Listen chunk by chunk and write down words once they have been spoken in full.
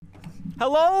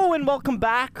Hello and welcome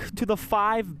back to the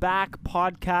Five Back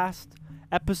Podcast,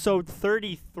 episode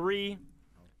 33,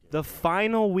 the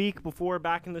final week before we're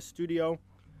back in the studio.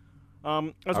 I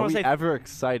just Are want to we say, ever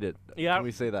excited? Yeah. Can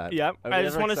we say that? yeah, Are we I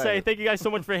just ever want to say excited? thank you guys so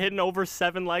much for hitting over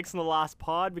 7 likes in the last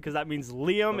pod because that means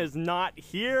Liam is not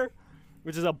here,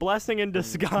 which is a blessing in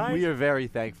disguise. We are very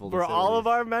thankful For to say all the of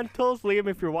our mentals. Liam,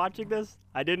 if you're watching this,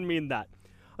 I didn't mean that.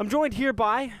 I'm joined here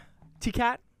by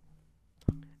T-Cat,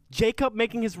 Jacob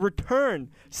making his return,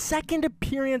 second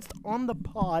appearance on the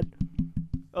pod.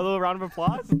 A little round of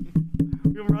applause.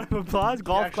 Give him a round of applause. least.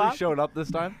 Golf He actually clap. showed up this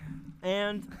time.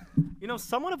 And,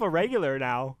 somewhat of a regular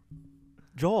now,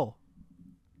 Joel.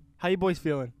 How you boys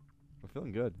feeling? We're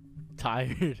feeling good.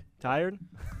 Tired. Tired?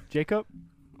 Jacob?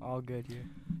 All good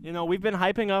here. We've been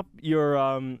hyping up your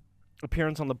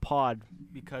appearance on the pod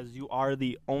because you are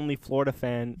the only Florida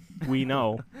fan we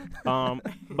know.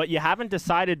 But you haven't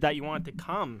decided that you want to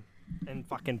come in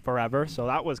fucking forever, so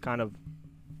that was kind of,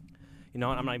 I'm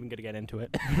not even going to get into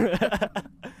it.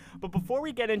 But before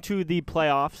we get into the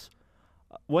playoffs,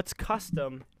 what's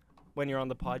custom when you're on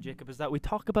the pod, Jacob, is that we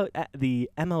talk about the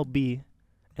MLB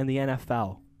and the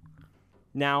NFL.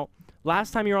 Now,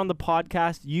 last time you were on the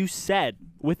podcast, you said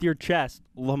with your chest,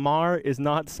 Lamar is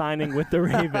not signing with the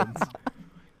Ravens.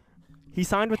 He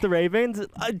signed with the Ravens.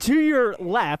 To your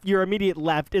left, your immediate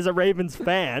left, is a Ravens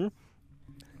fan.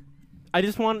 I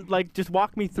just want, just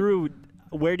walk me through,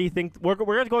 where do you think, we're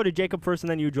going to go to Jacob first and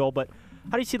then you, Joel, but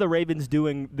how do you see the Ravens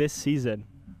doing this season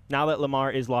now that Lamar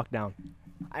is locked down?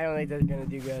 I don't think they're going to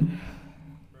do good.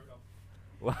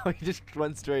 Wow, he just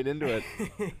went straight into it.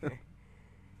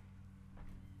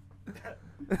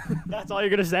 That's all you're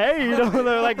going to say?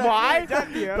 They're like, why?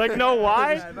 Like, no,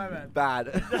 why? My bad.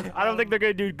 Bad. I don't think they're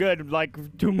going to do good,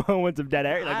 2 moments of dead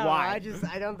air. Like, why?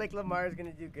 I don't think Lamar is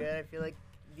going to do good. I feel like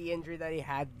the injury that he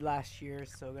had last year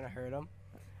is still going to hurt him.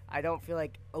 I don't feel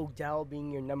like Odell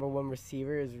being your number one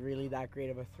receiver is really that great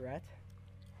of a threat.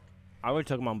 I would have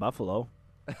took him on Buffalo.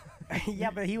 Yeah,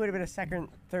 but he would have been a second,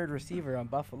 third receiver on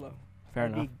Buffalo. Fair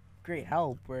That'd enough. be great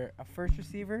help. Where a first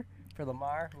receiver for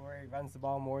Lamar, where he runs the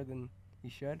ball more than he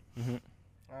should. Mm-hmm.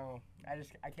 Oh,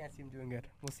 I can't see him doing good.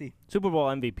 We'll see. Super Bowl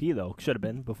MVP, though. Should have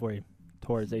been before he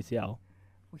tore his ACL.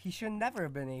 Well, he should never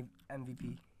have been a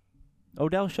MVP.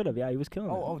 Odell should have. Yeah, he was killing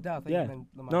it. Oh, Odell. I thought Yeah. you meant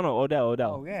Lamar. No, Odell.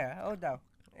 Oh, yeah, Odell.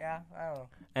 Yeah, I don't know.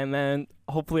 And then,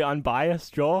 hopefully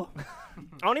unbiased, Joel. I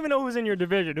don't even know who's in your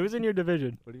division. Who's in your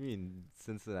division? What do you mean,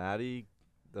 Cincinnati?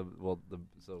 This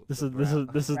This is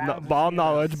Browns ball and Steelers.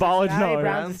 knowledge, Cincinnati knowledge.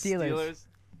 Browns and Steelers.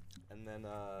 and then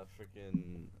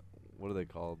freaking what are they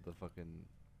called? The fucking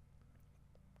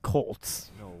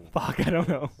Colts. no. Fuck, I don't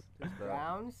know. Just the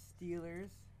Browns, Steelers,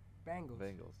 Bengals.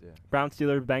 Bengals, yeah. Browns,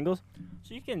 Steelers, Bengals.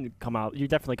 So you can come out. You're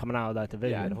definitely coming out of that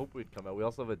division. Yeah, I'd hope we'd come out. We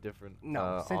also have a different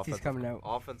No, since he's coming out.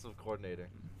 offensive coordinator.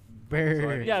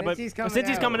 Bird. Yeah, but since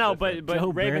he's coming out, but Joe Ravens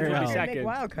will Burrow. be They're gonna make second.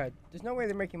 wild card. There's no way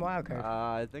they're making wild card.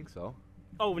 I think so.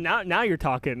 Oh, now you're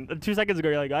talking. 2 seconds ago,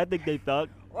 you're like, I think they thought.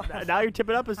 Now you're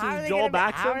tipping up as soon as Joel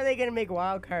backs How him. are they gonna make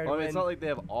wild card? Well, I mean, when it's not like they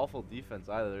have awful defense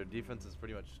either. Their defense has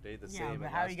pretty much stayed the yeah, same. but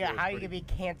and how are last you year gonna was how are you pretty- gonna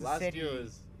be Kansas City?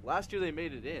 Last year they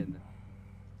made it in,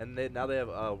 and now they have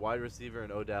a wide receiver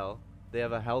in Odell. They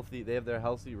have their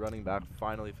healthy running back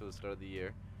finally for the start of the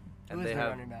year, Who and is they their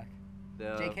have running back?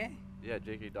 the J.K. Yeah,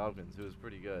 J.K. Dobbins, who was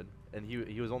pretty good, and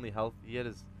he was only healthy. He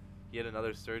had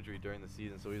another surgery during the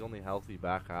season, so he's only healthy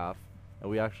back half. And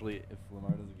we actually, if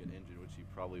Lamar doesn't get injured, which he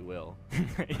probably will.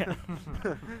 Yeah. we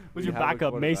Would you have a back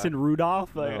up Mason quarterback.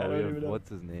 Rudolph? Like, I No, don't we have- even know. what's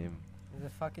his name? Is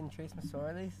it fucking Trace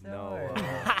McSorley still? No. or-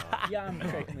 Yeah, I'm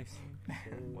checking.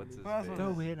 What's his Who else face? was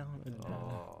Throw it on.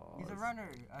 Oh, He's a it's- runner.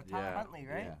 Tyler yeah, Huntley,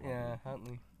 right? yeah.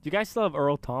 Huntley. Do you guys still have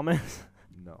Earl Thomas?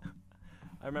 No.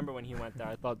 I remember when he went there.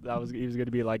 I thought he was gonna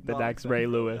be like the No, next I'm Ray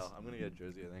excited for Lewis. Odell. I'm gonna get a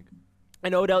jersey, I think.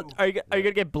 And Odell, are you Yeah.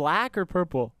 gonna get black or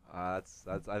purple? That's.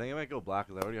 I think I might go black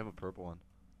because I already have a purple one.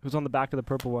 Who's on the back of the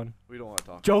purple one? We don't want to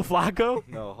talk. Joe Flacco?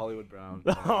 No, Hollywood Brown.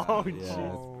 Oh, yeah, jeez. it's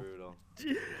brutal.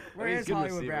 Where I mean, he's is a good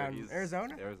Hollywood receiver. Brown? He's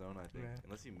Arizona? Arizona, I think. Yeah.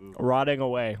 Unless he moved. Rotting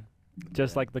away,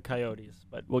 just Yeah. like the Coyotes.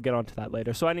 But we'll get onto that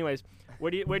later. So, anyways,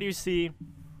 where do you see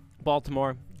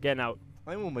Baltimore getting out?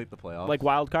 I think we'll make the playoffs. Like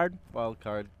wild card? wild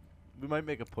card. We might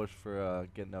make a push for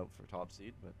getting out for top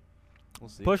seed, but we'll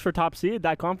see. Push for top seed?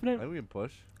 That I confident? think we can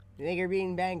push. You think you're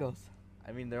beating Bengals?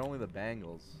 I mean, they're only the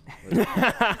Bengals. They're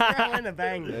only the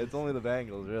Bengals. It's only the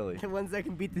Bengals, really. The ones that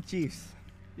can beat the Chiefs.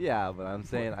 Yeah, but I'm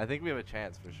saying I think we have a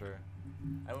chance for sure.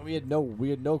 I mean, we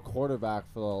had no quarterback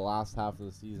for the last half of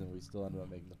the season. We still ended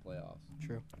up making the playoffs.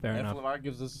 True. Fair And if enough. Lamar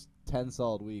gives us 10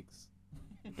 solid weeks,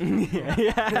 yeah.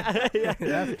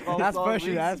 That's pushing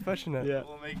it. weeks. That's pushing it. Yeah.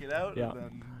 We'll make it out Yeah. and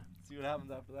then see what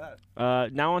happens after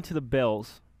that. Now on to the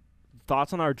Bills.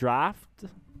 thoughts on our draft?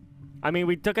 I mean,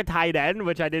 we took a tight end,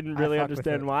 which I didn't really fuck with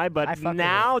understand it. why, I but fuck with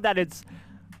now that it's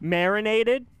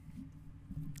marinated,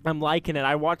 I'm liking it.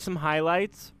 I watched some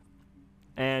highlights,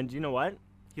 and you know what?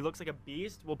 He looks like a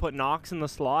beast. We'll put Knox in the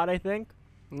slot, I think.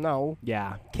 No.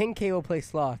 Yeah. Kincaid will play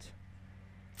slot.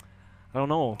 I don't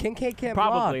know. Kincaid can't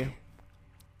Probably. block.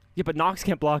 Yeah, but Knox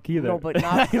can't block either. No, but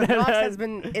Knox has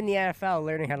been in the NFL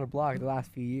learning how to block the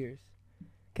last few years.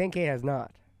 Kincaid has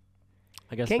not.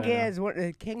 I guess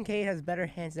Kincaid has better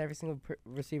hands than every single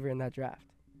receiver in that draft.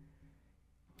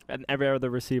 And every other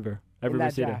receiver. Every in that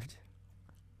receiver. draft.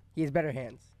 He has better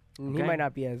hands. And He Okay. might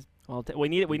not be as. Well, we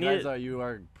need it. We You need guys it. you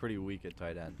are pretty weak at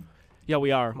tight end. Yeah,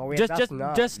 we are. Well, we just have just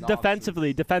Knox. just Knox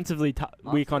defensively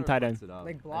weak on tight end.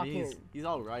 Like blocking. He's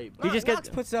all right. He just Knox gets-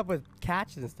 puts up with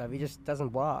catches and stuff. He just doesn't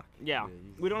block. Yeah. he's-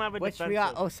 We don't have a Which defensive. we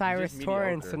got Osiris just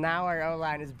Torrance, so mediocre. now our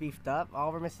O-line is beefed up.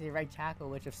 All we're missing is right tackle,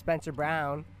 which if Spencer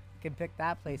Brown can pick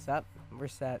that place up, we're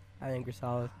set. I think we're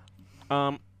solid.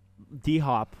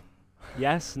 D-Hop.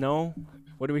 Yes, no?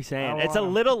 What are we saying? I It's a want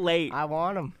him. little late. I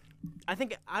want him. I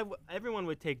think everyone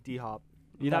would take D-Hop.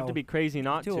 You'd have to No. be crazy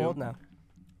not Too to. old now.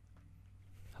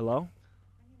 Hello?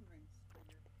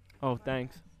 Oh,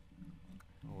 thanks.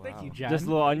 Oh, Thank wow. you, Jen. Just a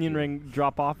little onion ring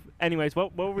drop off. Anyways,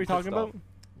 what were we Good talking stuff. about?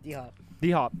 D-Hop.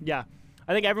 D-Hop, yeah.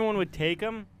 I think everyone would take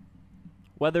him,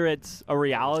 whether it's a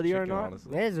reality or Chicken, not.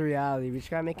 honestly. It is a reality. We just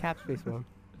gotta make cap space for him.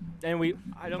 And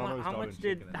I don't thought I know was how talking much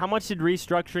did chicken how much did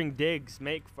restructuring Diggs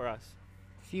make for us?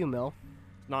 Few mil.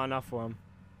 Not enough for him.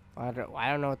 I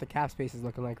don't know what the cap space is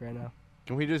looking like right now.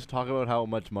 Can we just talk about how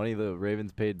much money the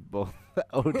Ravens paid both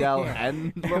Odell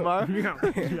and Lamar?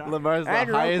 Lamar's the And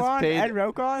highest Roquan? paid. And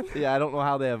Roquan? Yeah, I don't know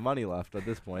how they have money left at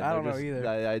this point. I don't They're know just-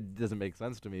 either. It doesn't make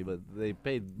sense to me, but they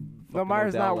paid. fucking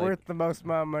Lamar's Odell, not like- worth the most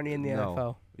amount of money in the No.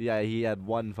 NFL. Yeah, he had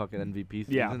one fucking MVP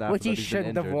season. Yeah. after Which that he he's been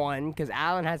shouldn't have injured. won, because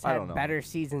Allen has I don't had know. better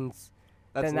seasons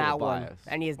That's than a little that one. biased.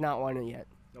 And he has not won it yet.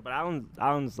 No, but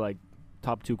Allen's like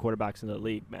top 2 quarterbacks in the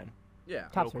league, man. Yeah.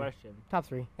 Top no three. question. Top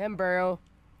 3. Him, Burrow,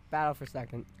 battle for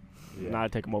second.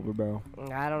 Not take him over, bro.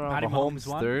 I don't know. Patty Mahomes Mahomes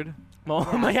won? third.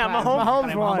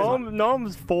 Mahomes won.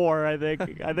 Mahomes 4, I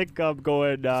think. I think I'm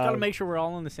going. Just gotta make sure we're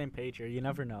all on the same page here. You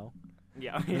never know.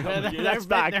 Yeah, There've that's been-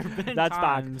 fact. there've been That's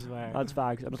fact. times where- That's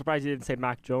facts. I'm surprised you didn't say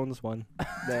Mac Jones one.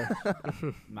 There.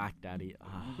 Mac Daddy.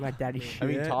 My daddy shit. I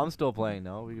mean, Tom's still playing.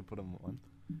 No, we could put him on.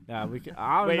 Yeah, we could.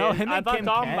 I don't Wait, know. Him I and thought Kim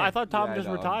Tom. K. I thought Tom Yeah, I just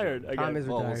know, I'm retired. joking. Tom Again. is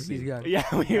Well, we'll retired. see. He's gone. Yeah,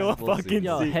 we Yeah, will we'll see. fucking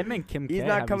Yo, see. him and Kim K. He's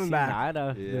not have coming you seen back.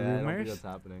 that, Yeah, the I don't think rumors? that's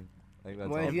happening. I think that's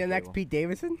Well, off is he the the next table. Pete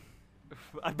Davidson?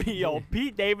 Yo,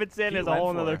 Pete Davidson He is a went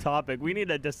whole for other it. topic. We need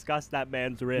to discuss that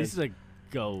man's He's wrist. a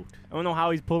goat. I don't know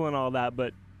how he's pulling all that,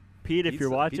 but Pete, if Pete's you're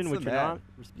the- watching, Pete's which the you're man.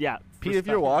 not, yeah, Pete, if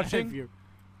you're watching, If you're-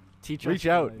 teach reach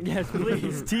us out. like- yes,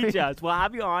 please teach us. We'll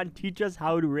have you on. Teach us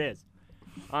how to wrist.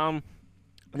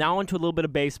 Now into a little bit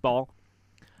of baseball.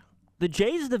 The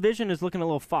Jays division is looking a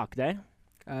little fucked, eh?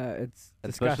 It's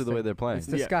especially the way disgusting. they're playing. It's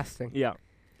disgusting. Yeah.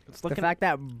 It's The looking. fact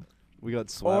that We got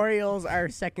swept. Orioles are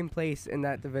second place in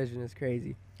that division is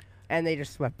crazy. And they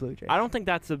just swept Blue Jays. I don't think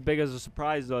that's as big as a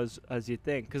surprise though, as you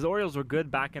think, because the Orioles were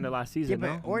good back into last Yeah, season. but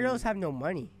no? Orioles have no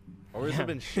money. Orioles have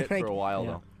been shit Like- for a while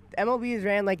Yeah. though. MLB is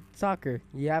ran like soccer.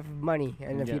 You have money,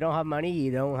 and if Yeah. you don't have money,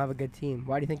 you don't have a good team.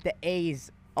 Why do you think the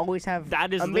A's always have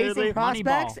That is literally amazing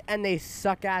prospects Moneyball. and they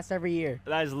suck ass every year?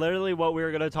 That is literally what we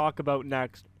were gonna talk about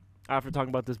next, after talking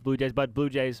about this Blue Jays. But Blue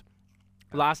Jays,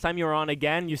 last time you were on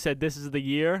again, you said this is the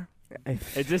year.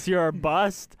 Is this year or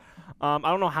bust? I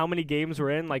don't know how many games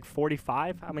we're in, like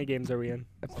 45. How many games are we in?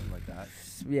 Something like that.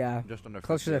 Yeah, Just under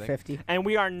closer to 50, I think. 50. And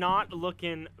we are not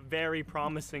looking very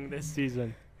promising this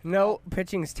season. No,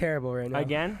 pitching's terrible right now.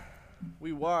 Again,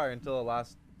 We were until the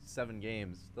last 7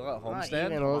 games. The Not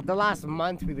homestand. even. The last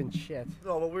month we've been shit.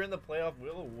 No, but we're in the playoff.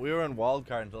 We were in wild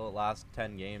card until the last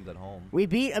 10 games at home. We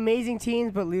beat amazing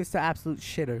teams but lose to absolute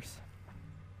shitters.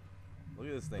 Look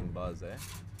at this thing buzz, eh?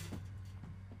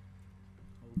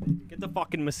 get the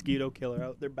fucking mosquito killer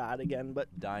out. They're bad again, but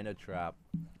Dyna trap.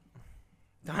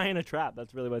 die in a trap.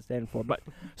 That's really what it's standing for. But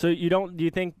so you don't? Do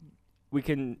you think we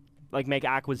can like make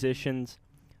acquisitions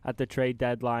at the trade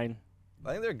deadline?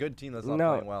 I think they're a good team that's not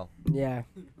No. playing well. Yeah,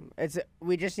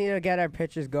 we just need to get our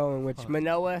pitchers going, which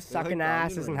Manoa sucking like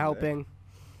ass onion isn't rings, eh? helping.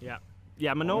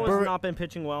 Yeah, Manoa's Bur- not been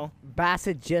pitching well.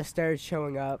 Bassett just started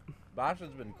showing up. Bash has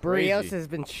been Barrios crazy. has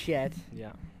been shit.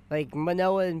 Yeah. Like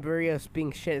Manoa and Barrios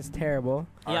being shit is terrible.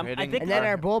 Our Yeah, I hitting- think And then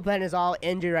our bullpen is all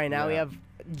injured right now. We Yeah. have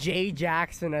Jay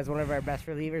Jackson as one of our best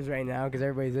relievers right now because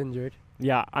everybody's injured.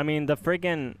 Yeah, I mean the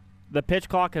pitch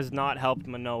clock has not helped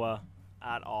Manoa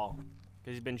at all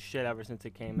because he's been shit ever since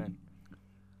it came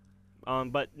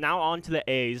in. But now on to the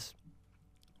A's.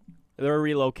 They're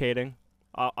relocating.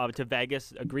 to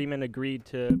Vegas. Agreement agreed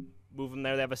to move them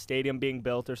there. They have a stadium being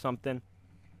built or something.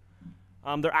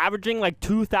 They're averaging like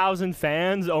 2,000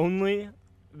 fans only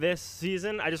this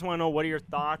season. I just want to know, what are your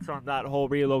thoughts on that whole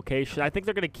relocation? I think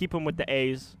they're going to keep them with the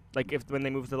A's. Like, when they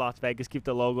move to Las Vegas, keep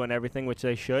the logo and everything, which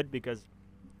they should, because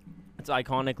it's an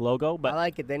iconic logo. But I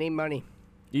like it. They need money.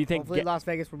 do you think Hopefully Las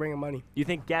Vegas will bring them money.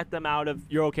 get them out of?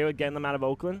 You're okay with getting them out of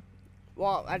Oakland?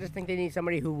 Well, I just think they need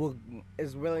somebody who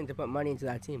is willing to put money into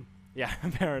that team. Yeah,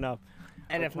 fair enough.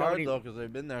 And It's if hard nobody, though, because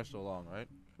they've been there so long, right?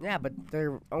 yeah, but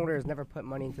their owners never put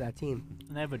money into that team.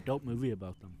 And they have a dope movie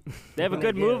about them. They have a They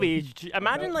good do. movie.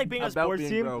 Imagine like being a About sports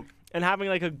being team broke. and having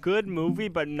like a good movie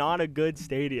but not a good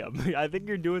stadium. I think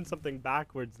you're doing something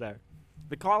backwards there.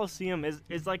 The Coliseum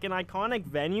is like an iconic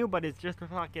venue, but it's just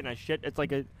fucking a shit. It's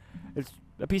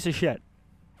a piece of shit.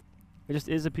 It just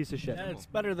is a piece of shit. Yeah, it's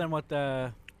better than what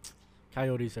the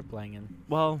Coyotes are playing in.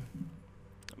 Well,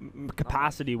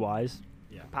 capacity wise.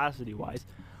 Yeah. Capacity wise.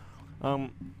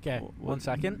 Okay, 1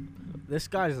 second. This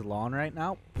guy's lawn right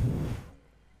now.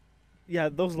 Yeah,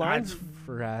 those lines. That's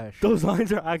fresh. Those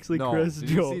lines are actually No, Chris did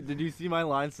Joe. did you see my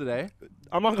lines today?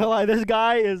 I'm not gonna lie, this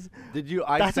guy is. Did you?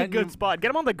 I That's a sent good you, spot. Get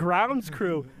him on the grounds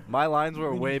crew. My lines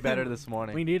were way better this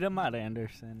morning. We need him at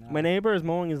Anderson. My neighbor is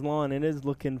mowing his lawn. It is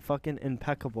looking fucking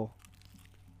impeccable.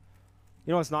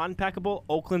 You know what's not impeccable?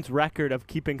 Oakland's record of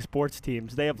keeping sports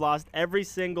teams. They have lost every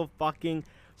single fucking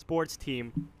sports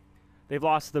team. They've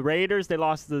lost the Raiders. They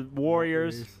lost the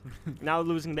Warriors. Now they're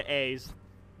losing the A's.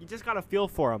 You just gotta feel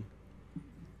for them.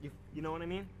 You know what I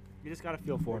mean? You just gotta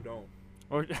feel for them.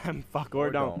 Or fuck, or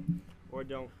don't. Or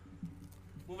don't.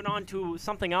 Moving on to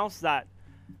something else that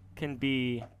can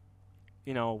be,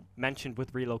 mentioned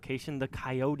with relocation, the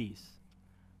Coyotes.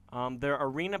 Their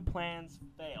arena plans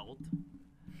failed.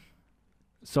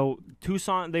 So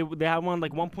Tucson, they had one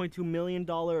like $1.2 million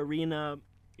arena,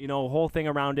 whole thing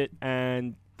around it,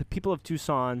 and the people of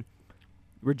Tucson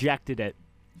rejected it.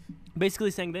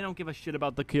 Basically saying they don't give a shit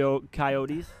about the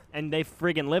Coyotes, and they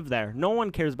friggin' live there. No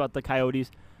one cares about the Coyotes.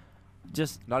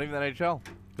 Just Not even the NHL. I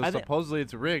Because thi- supposedly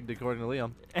it's rigged, according to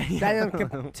Liam. Send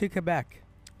them to Quebec.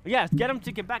 yeah, get them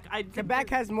to Quebec. Quebec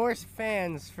has more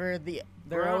fans for their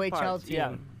Grand OHL parts, team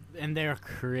yeah. And they're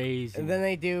crazy. than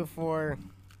they do for.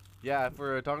 Yeah, if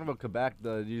we're talking about Quebec,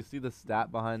 do you see the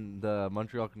stat behind the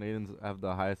Montreal Canadiens have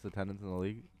the highest attendance in the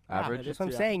league? Average? That's what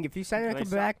I'm Yeah. saying. If you send them They to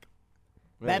Quebec, Yeah,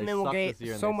 they Batman will sucked get this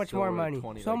year and so they much still more were money.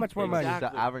 20, So much more money.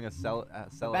 Exactly. Averaging a sell.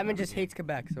 Batman just hates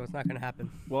Quebec, so it's not going to happen.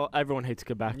 Well, everyone hates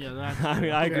Quebec. Yeah, that's I mean, true.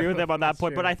 I agree with them on that That's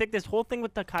point, but true. I think this whole thing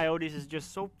with the Coyotes is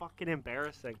just so fucking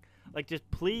embarrassing. Like, just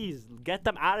please get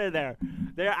them out of there.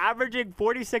 They're averaging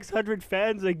 4,600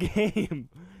 fans a game.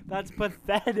 That's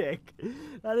pathetic.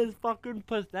 That is fucking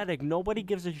pathetic. Nobody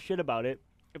gives a shit about it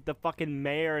if the fucking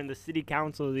mayor and the city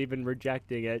council is even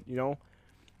rejecting it,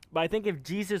 But I think if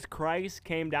Jesus Christ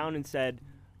came down and said,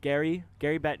 Gary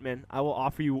Bettman, I will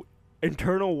offer you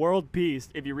internal world peace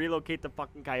if you relocate the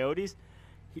fucking Coyotes,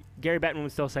 Gary Bettman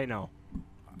would still say no.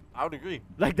 I would agree.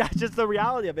 Like, that's just the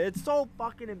reality of it. It's so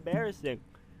fucking embarrassing.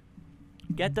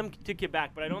 Get them to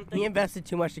Quebec, but I don't He think. invested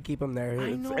too much to keep him there. I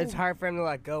It's know. hard for him to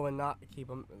let go and not keep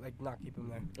him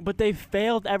there. But they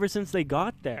failed ever since they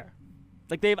got there.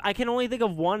 Like, I can only think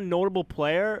of one notable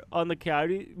player on the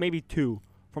Coyotes, maybe two,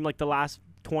 from like the last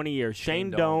 20 years.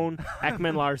 Shane Doan,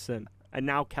 Ekman Larson, and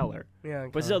now Keller. Yeah.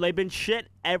 But still, they've been shit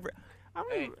ever. Have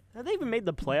they even made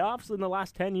the playoffs in the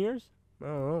last 10 years? I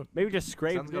don't know. Maybe just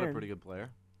scraped Sun's got a in. pretty good player.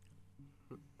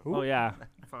 Who? Oh, yeah.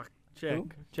 Fuck. Who?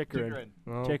 Chikrin.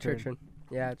 Oh, Chikrin. Chikrin.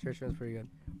 Yeah, Chikrin's pretty good.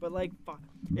 But like, fuck.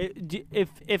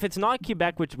 If it's not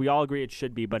Quebec, which we all agree it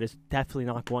should be, but it's definitely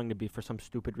not going to be for some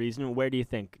stupid reason. Where do you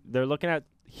think they're looking at?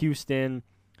 Houston,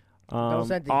 Don't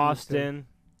send to Austin,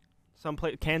 some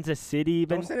place, Kansas City,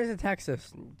 even. Don't send it to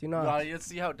Texas. Do not. No, you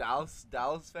see how Dallas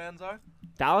fans are?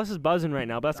 Dallas is buzzing right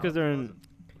now, but that's because they're in Buzzing.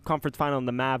 conference final and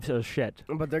the Mavs are shit.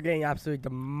 But they're getting absolutely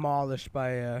demolished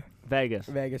by Vegas.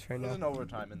 Vegas right There's now. an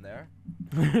overtime in there.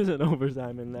 There's an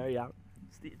overtime in there, yeah.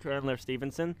 Chandler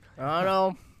Stevenson. I don't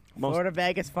know. Most- Florida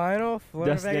Vegas final.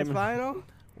 Florida That's Vegas them. final.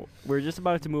 We're just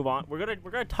about to move on. We're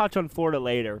gonna touch on Florida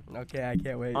later. Okay, I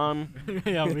can't wait.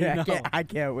 Yeah, we know. I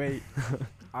can't wait.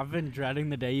 I've been dreading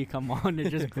the day you come on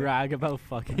and just brag about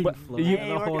fucking But Florida you-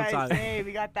 the whole time. say?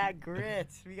 We got that grit.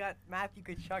 We got Matthew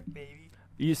Kachuk, baby.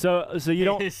 So you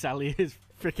don't. Sally is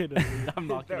freaking elite. I'm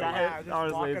not kidding. That- just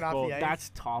honestly, walking it's off cold. the ice. That's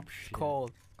top shit.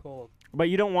 Cold. But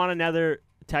you don't want another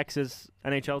Texas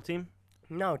NHL team.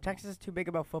 No, Texas is too big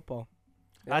about football.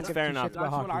 They That's don't give fair two enough. shits about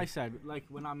That's what hockey. I said. Like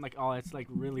when I'm like, oh, it's like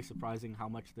really surprising how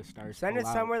much the Stars. Send pull it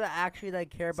out. somewhere that actually like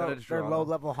care Send it about to their Toronto.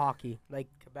 low-level hockey, like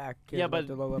Quebec. cares Yeah, about but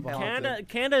their low-level hockey.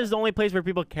 Canada is the only place where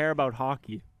people care about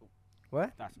hockey.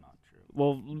 What? That's not true.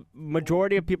 Well,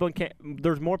 majority of people in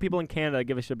there's more people in Canada that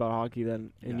give a shit about hockey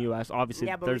than in U.S. Obviously,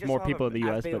 Yeah, but there's more people in the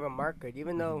U.S. big But of a market,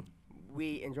 even though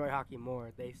we enjoy hockey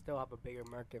more, they still have a bigger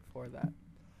market for that.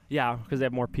 yeah, because they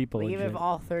have more people. Like, and even if shit.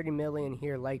 all 30 million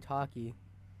here liked hockey,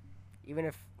 even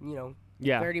if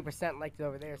yeah, 30% liked it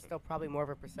over there, it's still probably more of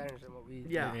a percentage than what we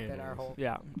Yeah. than our whole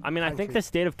yeah. I mean, I think country. the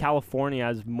state of California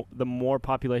has the more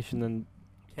population than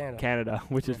Canada. Canada,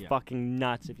 which is Yeah. fucking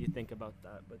nuts if you think about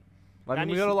that. But I That mean,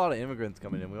 we needs got to- a lot of immigrants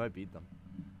coming in. We might beat them.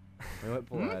 We might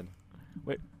pull ahead.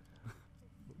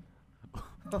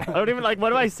 I don't even like. What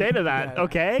do I say to that? Yeah.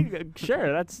 Okay,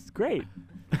 sure, that's great.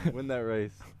 Win that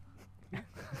race.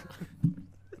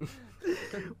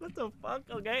 What the fuck?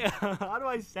 Okay, how do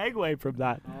I segue from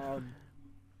that?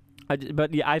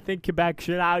 But yeah, I think Quebec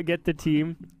should get the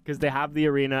team because they have the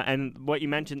arena. And what you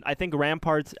mentioned, I think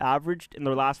Ramparts averaged in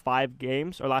their last 5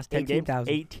 games or last 10 games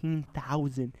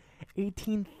 18,000.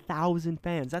 18,000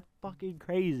 fans. That's fucking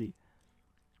crazy.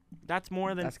 That's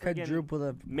more than That's friggin' quadruple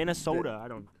of Minnesota. I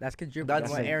don't. that's quadruple That's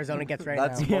of what it. Arizona gets right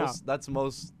That's now. Yeah. That's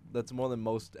more than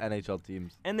most NHL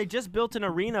teams. And they just built an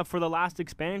arena for the last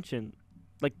expansion,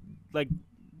 like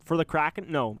for the Kraken.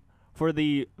 No, for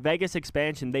the Vegas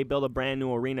expansion, they built a brand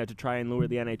new arena to try and lure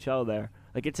the NHL there.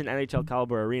 Like it's an NHL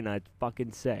caliber arena. It's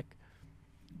fucking sick.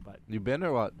 You been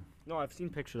or what? No, I've seen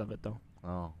pictures of it though,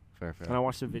 Oh, fair. and I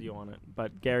watched a video on it.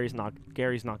 But Gary's not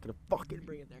gonna fucking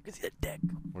bring it there because he's a dick.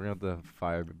 We're gonna have to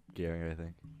fire Gary, I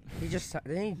think.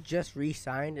 Didn't he just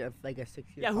re-signed like a 6-year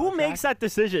Yeah, who makes that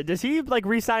decision? Does he like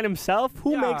re-sign himself?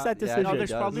 Who Yeah, makes that yeah, decision? No, he there's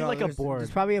does. probably like a board.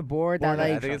 There's probably a board that Board, yeah,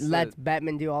 I like think it's lets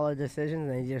Bettman do all the decisions,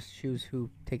 and they just choose who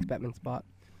takes Bettman's spot.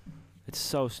 It's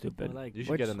so stupid. Like, You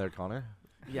should get in there, Connor.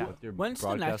 Yeah. With your when's the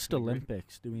next broadcasting degree.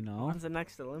 Olympics? Do we know? When's the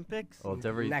next Olympics? Oh, it's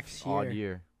every Next odd year.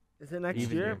 year. Is it next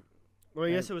Even year? year. Well,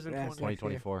 yes, it was in Yeah, 2020.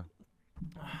 2024.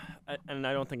 And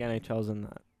I don't think NHL's in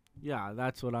that. Yeah,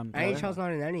 that's what I'm. NHL's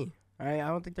not in any. I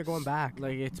don't think they're going back.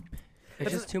 Like it's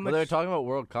It's just too But much. they're talking about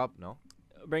World Cup, no?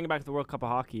 Bring it back to the World Cup of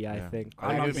Hockey, I Yeah. think. I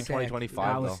think it would be sick. 2025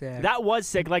 That was though. sick. That was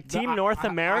sick. Like Team North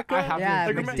America. I have Yeah,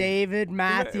 Like, McDavid,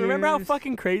 Matthews. Remember how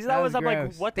fucking crazy that was? I'm like,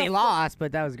 gross. what the They fu- lost,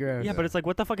 but that was gross. Yeah, but it's like,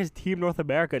 what the fuck is Team North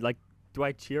America? Like, do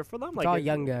I cheer for them? It's Like, all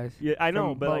young guys. Yeah, I know,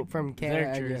 from but like, from their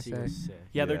Canada, jersey USA. was sick.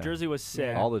 yeah, their Yeah. jersey was sick.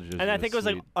 Yeah. All the jerseys. And I were think it was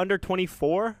like sweet. under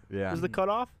 24 Yeah. was the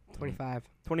cutoff. 25.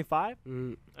 25.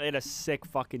 Mm. They had a sick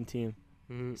fucking team.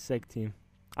 Mm. Sick team.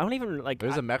 I don't even like.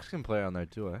 There's a Mexican player on there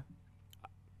too, eh?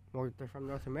 Well, they're from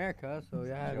North America, so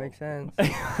yeah, it makes sense.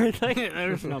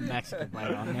 There's no Mexican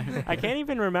player on there. I can't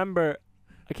even remember.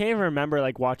 I can't even remember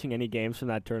like watching any games from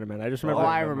that tournament. I just Oh, remember.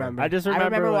 I remember. I just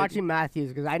remember, like- watching Matthews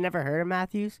because I never heard of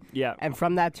Matthews, Yeah. and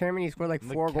from that tournament, he scored like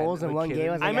 4 McKin- goals in one game.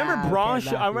 I was McKinnon. like, I remember okay, Bronze.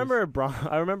 I Matthews. remember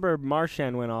I remember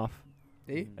Marchand went off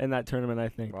Did he? in that tournament. I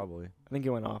think. Probably. I think he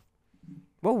went off.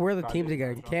 What were the teams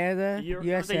again? Canada, Was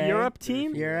USA, it Europe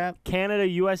team? Europe. Canada,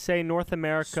 USA, North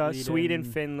America, Sweden, Sweden.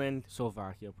 Finland.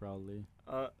 Slovakia probably.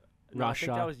 No, I think Russia.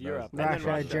 that was That Europe. was And then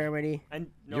Russia, Germany. And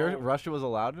no, Russia was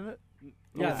allowed in it?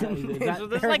 Yeah, So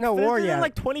There's there's no like, war there's yet.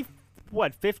 like 20,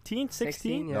 what, 15,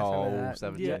 16? Yeah, something like No, that.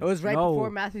 17. Yeah. It was right No. before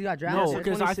Matthews got drafted. No, so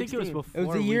because I think it was 2016. before. It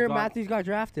was the we year got- Matthews got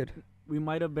drafted. We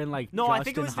might have been like. No, I just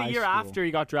think it in was the high year school. after he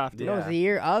got drafted. No, it was the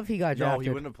year of he got No, drafted. he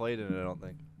wouldn't have played in it, I don't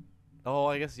think. Oh,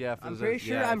 I guess, yeah. If it I'm was pretty a,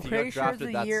 sure. yeah, I'm if he pretty got sure it's drafted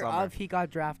the that year summer. of he got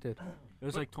drafted. It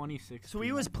was like 2016. So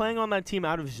he was playing on that team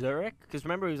out of Zurich? Because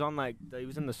remember, he was on like, he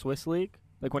was in the Swiss league?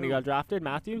 Like when he got drafted,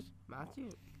 Matthews?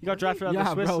 Matthews. He got drafted out of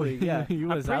the Swiss bro, league, yeah. he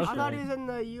was pretty out I thought he there. was in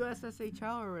the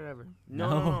USSHL or whatever.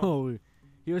 No.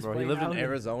 He was Bro, he playing lived out in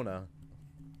Arizona.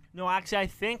 No, actually,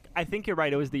 I think you're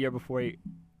right. It was the year before he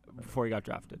got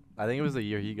drafted. I think it was the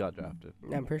year he got drafted.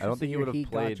 Yeah, I'm pretty I sure don't it's the think he year would have he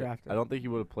got played. drafted. I don't think he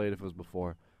would have played if it was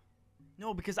before.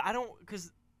 No, because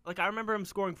like I remember him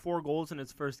scoring 4 goals in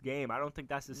his first game. I don't think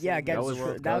that's the same. Yeah, as against was- the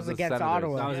World that Cup. was the against Senators.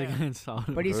 Ottawa. That was Yeah. against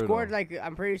Ottawa. But he Brutal. scored like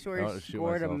I'm pretty sure I he wanna shoot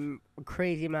scored myself. a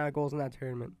crazy amount of goals in that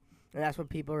tournament, and that's what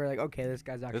people were like, okay, this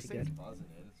guy's actually good. buzzing,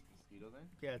 eh? This mosquito thing?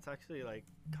 Yeah, it's actually like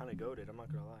kind of goated. I'm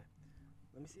not gonna lie.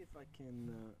 Let me see if I can.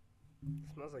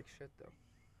 It smells like shit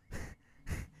though.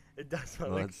 It does smell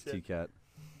Oh, like that's shit. T-Cat.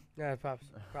 Yeah, it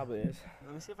probably is.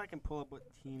 Let me see if I can pull up what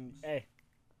teams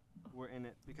were in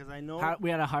it because I know.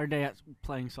 We had a hard day at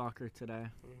playing soccer today.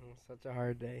 Such a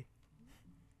hard day.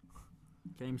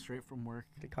 Came straight from work.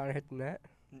 Did Connor hit the net?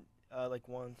 Like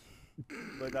once,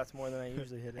 but that's more than I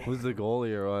usually hit it. Who's the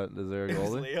goalie or what? Is there a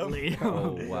goalie? Leo.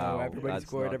 Oh, wow. Everybody That's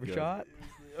scored not every good. shot.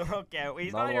 Okay, well,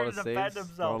 he's Not not a here lot to of defend saves. Not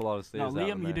himself. a lot of No, saves.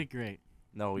 Liam, you did great.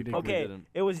 No, we You did probably Okay, didn't.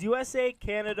 it was USA,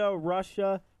 Canada,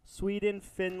 Russia, Sweden,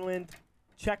 Finland,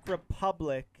 Czech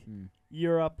Republic,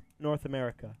 Europe, North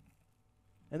America.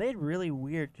 And they had really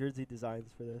weird jersey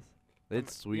designs for this.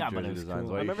 It's sweet Yeah, but jersey it was designs. cool.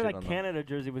 Why I you remember shit that on them? Canada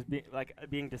jersey was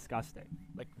being disgusting,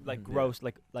 like Yeah. gross,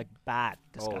 like bad,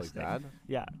 Oh, like disgusting. bad?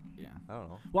 Yeah, Yeah. I don't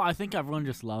know. Well, I think everyone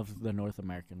just loves the North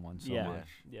American one so yeah, much.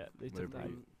 yeah. They They're took that.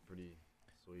 pretty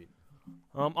sweet.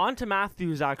 On to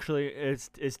Matthews. Actually, is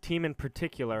team in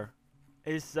particular.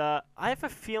 I have a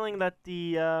feeling that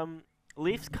the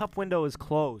Leafs Cup window is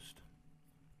closed.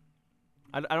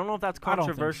 I don't know if that's I don't think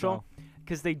controversial so.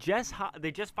 because they just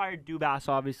fired Dubas.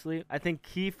 Obviously, I think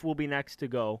Keefe will be next to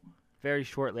go very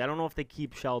shortly. I don't know if they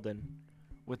keep Sheldon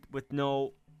with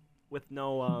no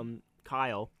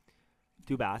Kyle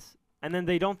Dubas, and then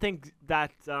they don't think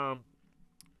that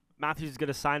Matthews is going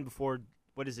to sign before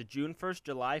what is it, June 1st,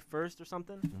 July 1st, or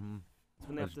something? Mm-hmm. That's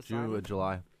when they have That's to sign June, him.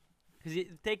 July.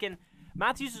 Because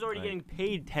Matthews is already Right. getting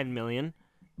paid $10 million,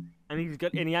 and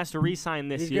he has to re-sign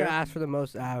this He's year. gonna ask for the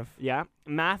most Av. Yeah,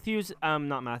 not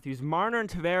Matthews. Marner and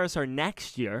Tavares are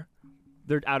next year.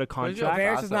 They're out of What did you contract. have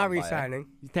Tavares fast is not on by it?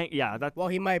 re-signing. Yeah, that. Well,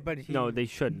 he might, but he No, they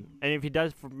shouldn't. And if he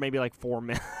does, for maybe like 4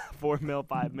 mil,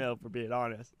 5 mil, for being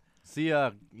honest. See,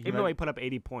 Even though he put up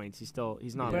 80 points, he's not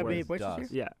Put up worth. 80 points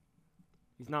this Yeah,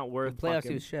 he's not worth. playoffs, he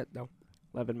fucking was shit though.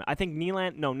 11 mil. I think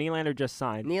Nylander just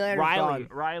signed. Nylander's Riley, gone.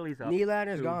 Riley's up.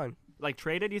 Nylander's Who? gone. Like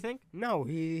traded, you think? No,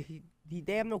 they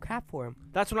have no cap for him.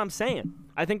 That's what I'm saying.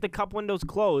 I think the cup window's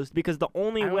closed because the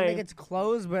only I don't way. think it's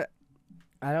closed, but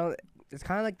I don't. It's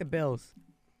kind of like the Bills.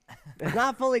 It's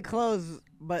not fully closed,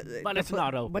 but But it's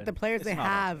not open. But the players It's they not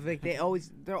have, like they'll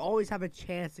always have a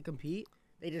chance to compete.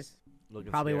 They just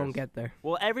Looking probably scarce. won't get there.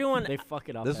 Well, everyone. They fuck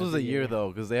it up. This was a every year though,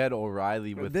 because they had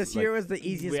O'Reilly with. This like, year was the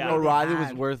easiest. Yeah. one they O'Reilly was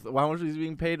had. worth. How much was he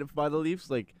being paid by the Leafs?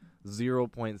 Like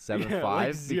 0.75 Yeah,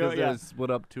 like zero, because yeah. it was split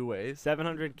up two ways.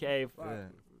 700K. Yeah.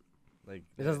 Like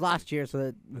This was last year, so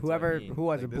that That's whoever what I mean. who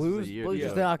was Like, it, this was a Blues? year Blues to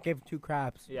just go. did not give two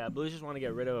craps. Yeah, Blues just want to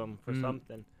get rid of him for Mm.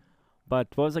 something. But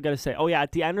what was I gonna say? Oh yeah,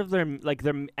 at the end of their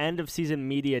end of season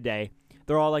media day,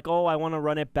 they're all like, "Oh, I want to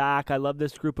run it back. I love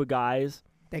this group of guys."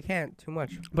 They can't too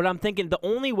much. But I'm thinking the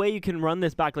only way you can run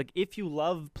this back, like if you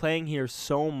love playing here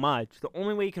so much, the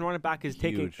only way you can run it back is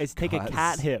take Huge a cuts.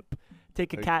 cat hip,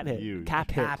 take a Like, cat hit, huge.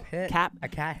 cap hit, Cap hit. cap. A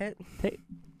cat hit. Take.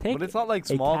 But it's not like a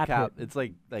small cap cap. hit. It's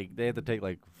like they had to take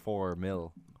like 4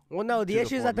 mil. Well, no, the 2 to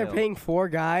issue is 4 that they're mil. paying 4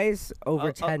 guys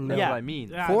over 10 mil. That's Yeah. what I mean.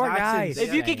 Yeah, 4 that's guys.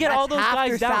 If you could get That's all those half guys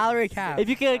their down, salary cap. if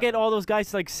you could get all those guys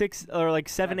to like 6 or like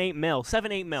 7-8 mil,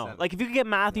 7-8 mil. Seven. Like if you could get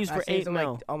Matthews That for saves 8 them,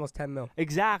 mil. like almost 10 mil.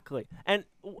 Exactly. And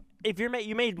if you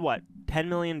made what, $10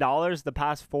 million the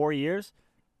past 4 years,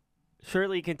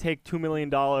 surely you can take $2 million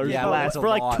Yeah, less that's a for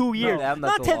like lot. 2 years. No, that's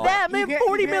Not a to lot. them, they You have can't-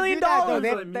 $40 you can't million. do that, though. That's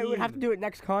They, what I they would have to mean. do it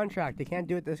next contract. They can't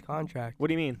do it this contract. What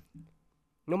do you mean?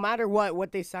 No matter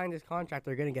what they sign this contract,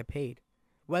 they're gonna get paid.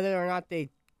 Whether or not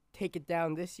they take it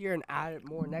down this year and add it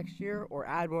more next year, or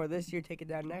add more this year, take it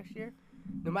down next year.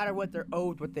 No matter what they're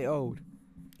owed, what they owed.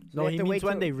 So No, they he have to wait means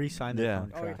when till- they re-sign their Yeah. Oh,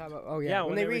 you're contract. talking about. Oh yeah.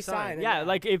 When they re-sign. Yeah,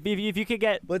 like if you could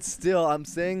get. But still, I'm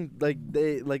saying like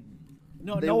they like.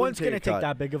 No, They no wouldn't one's take a gonna take cut.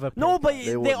 that big of a. No, pay but cut. They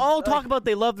they wouldn't. all talk about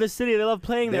they love the city, they love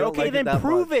playing They there. don't Okay, like it then that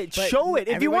prove much. it, But show it.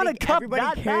 If you want a cup everybody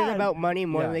that cares bad. about money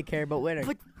more than Yeah. they care about winning.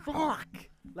 But fuck.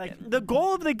 Like the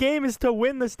goal of the game is to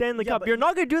win the Stanley Yeah, Cup. but- You're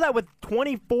not gonna do that with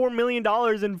 $24 million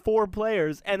in 4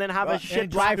 players and then have a shit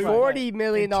and buy team. $40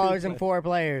 million And two in 4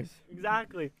 players.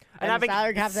 Exactly. And And the having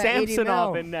salary cap's at 80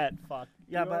 Samsonov mil. in net. Fuck.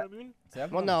 Yeah, You know but- what I mean?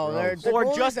 Well, no, they're Or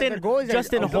goalies, Justin- their goalies are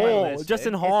Justin okay. Hall. list,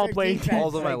 Justin eh? Hall It's their playing. defense.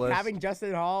 Hall's on my Like, list. having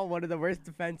Justin Hall, one of the worst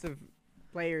defensive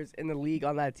players in the league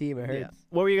on that team, it hurts. Yeah.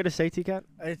 What were you gonna say, T-Cat?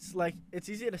 It's like it's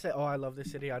easy to say, "Oh, I love this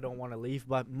city. I don't want to leave,"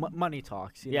 but money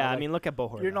talks. You Yeah, know, I like, mean, look at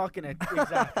Bohor. you're not gonna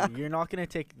exactly. You're not gonna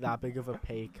take that big of a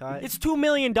pay cut. It's $2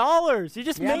 million. You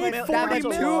just Yeah, made but $40 that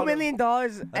million. $2 million,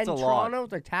 That's and a lot. Toronto,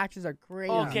 their taxes are crazy.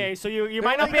 Okay, so you They're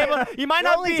might not only be able. You might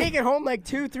They're not only be. taking home like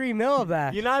 2-3 mil of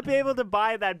that. You're not be able to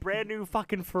buy that brand new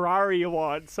fucking Ferrari you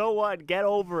want. So what? Get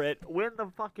over it. Win the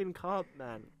fucking cup,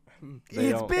 man. They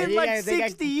It's don't. been They like got- they got-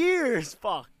 60 years.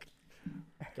 Fuck.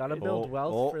 Gotta build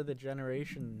wealth oh. for the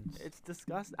generations. It's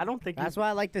disgusting. I don't think. That's why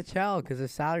I like the Chell, because of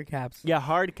salary caps. Yeah,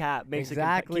 hard cap makes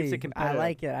exactly. it keeps it I competitive.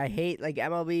 like it. I hate like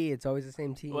MLB. It's always the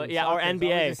same team. Well, yeah, or Soccer, it's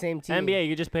NBA. always the same team. NBA,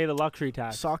 you just pay the luxury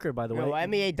tax. Soccer, by the No, way.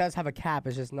 NBA does have a cap.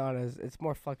 It's just not as. It's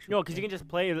more fluctuating. No, because you can just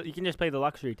play. You can just pay the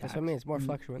luxury tax. That's what I mean. It's more Mm.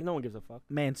 fluctuating. No one gives a fuck.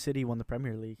 Man City won the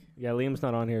Premier League. Yeah, Liam's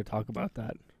not on here to talk about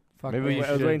that. Fuck Maybe me. you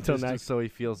I was should waiting till just next. so he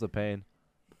feels the pain.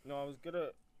 No, I was gonna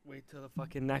wait till the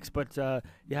fucking next, but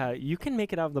yeah, you can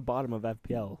make it out of the bottom of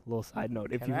FPL. Little side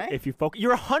note, if Can you I? if you focus,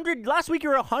 you're 100. Last week you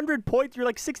were 100 points. You're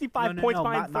like 65 points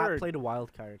behind Matt third. played a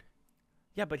wild card.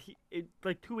 Yeah, but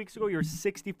like 2 weeks ago you were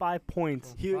 65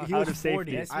 points. He fuck. was Out of safety.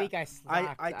 40. This week I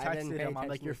slacked. I didn't texted pay him. I'm like,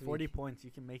 attention "You're this 40 week. points.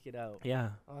 You can make it out." Yeah.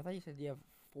 Oh, I thought you said you have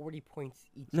 40 points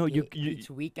each. No, you- each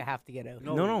week. I have to get out.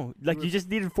 No. Like, you just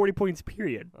needed 40 points,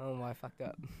 period. Oh, my, I fucked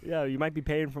up. Yeah, you might be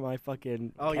paying for my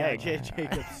fucking Oh yeah, keg.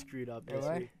 Jacob screwed up this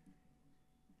Am I? week.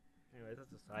 Anyway,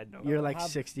 that's a side note. You're like How-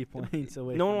 60 points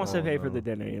away. No one from wants it. to pay for no. the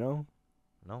dinner, you know?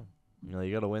 No.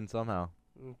 You gotta win somehow.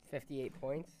 58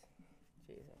 points.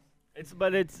 Jesus.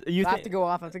 It's you I have think to go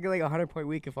off. I have to get like a 100-point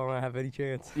week if I want to have any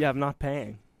chance. yeah, I'm not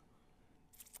paying.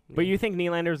 But you think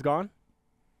Nylander's gone?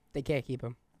 They can't keep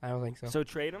him. I don't think so. So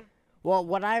trade him? Well,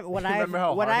 what Remember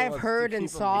how hard it I've was to heard keep and him?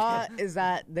 saw is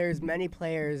that there's many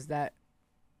players that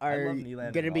are love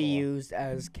Nylander gonna in be Ottawa. used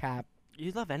as cap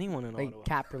You love anyone in like Ottawa.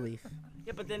 cap relief.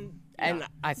 Yeah, but then And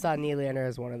I saw Nylander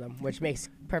as one of them, which makes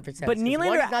perfect sense. But 'cause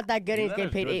Nylander- one's not that good and he's getting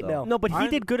Nylander's paid good, 8 though. mil. no, but he I'm-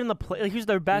 did good in the play. Like, he was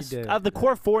their best did. of the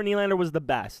core four. Nylander was the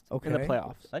best in the Okay.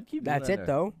 playoffs. I'd keep That's Nylander. it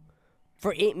though.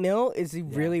 For 8 mil, is he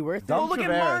really worth it? Dump Oh, look at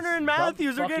Tavares. Marner and Dump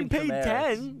Matthews. They're getting fucking paid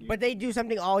Tavares. 10. But they do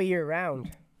something all year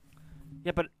round.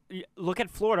 Yeah, but look at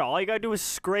Florida. All you gotta do is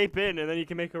scrape in, and then you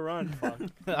can make a run. Fuck.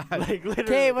 Like literally.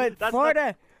 Okay, but that's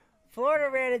Florida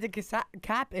ran into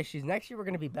cap issues. Next year we're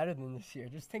gonna be better than this year.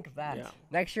 Just think of that. Yeah.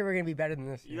 Next year we're gonna be better than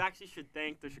this You year. actually should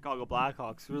thank the Chicago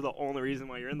Blackhawks. Who are the only reason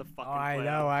why you're in the fucking. Oh,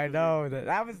 I playoffs.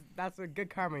 know. That's a good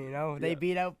karma, you know. They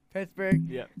beat out Pittsburgh,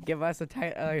 Yeah. give us a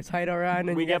title run,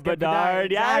 and We you get guys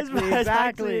Bedard. Yeah, Exactly, it's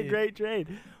actually a exactly. great trade.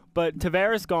 But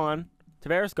Tavares gone.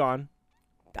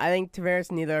 I think Tavares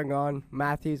and neither are gone.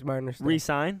 Matthews, Marner, stay.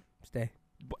 Resign. stay.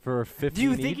 For 15 Do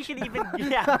you think each? you can even?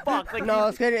 Yeah, fuck. Like No,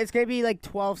 you- it's gonna be like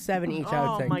 12-7 each. I would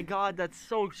Oh think. my god, that's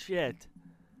so shit.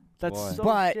 That's Why? so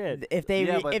But shit. if they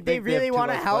Yeah, but if they they have really two want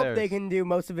to less help, players. they can do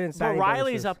most of it in But signing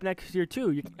Riley's bonuses. up next year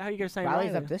too. How are you gonna sign Riley?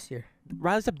 Riley's up this year.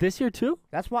 Riley's up this year too.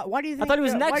 That's why. Why do you think? thought he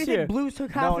was why next do you year. think Blues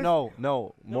took half?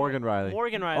 No. Morgan Riley.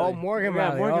 Morgan Riley. Oh, Morgan Yeah,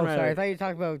 Riley. Morgan Oh, Riley. sorry. I thought you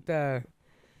talked about.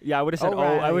 Yeah, I would have said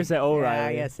O'Reilly. I would say Yeah, O'Reilly.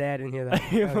 I guess I didn't hear that.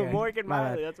 Okay, Morgan my bad.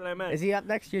 Riley. That's what I meant. Is he up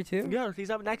next year too? Yeah, he's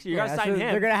up next year. You Yeah, gotta so sign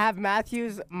him. They're gonna have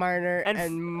Matthews, Marner, And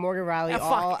and Morgan Riley fuck.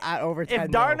 all at over 10 If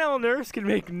mil. Darnell Nurse can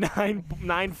make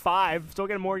 9.5, so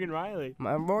can Morgan Riley.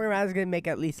 Morgan Riley's gonna make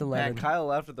at least 11. Man, Kyle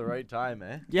left at the right time,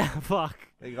 eh? Yeah, fuck.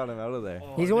 They got him out of there.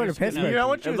 He's going to Pittsburgh. You know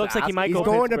what It looks like he might He's go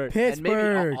going Pittsburgh. to Pittsburgh.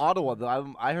 And maybe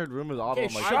Ottawa. I heard rumors of Ottawa.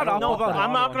 Okay, I'm like, shut I don't up no, want about that.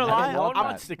 I'm not gonna lie. I don't want I that.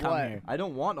 want to come What? here. I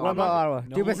don't want What Ottawa. about Ottawa?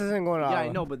 No Dubas one- isn't going to Yeah, Ottawa. I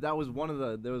know, but that was one of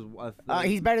the. There was.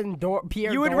 He's better than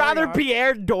Pierre. You would Dorion. rather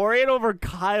Pierre Dorian over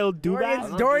Kyle Dorian's,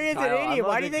 Dubas? Dorian's Kyle- an I'm idiot. not a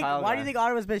Why do you big think? Kyle Why do guy. you think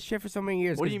Ottawa's been shit for so many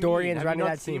years? What do you Because mean? Dorian's Have running you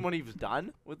not that seen team. what he's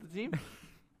done with the team?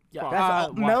 Yeah,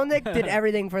 That's Melnick did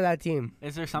everything for that team.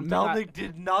 Is there something? Melnick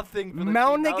did nothing for the team.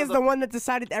 Melnick That is was the one that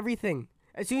decided everything.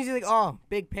 As soon as he's like, oh,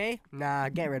 big pay, nah,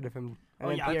 get rid of him. And Oh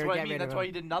then yeah, Pierre, that's what I get mean. rid That's of why him.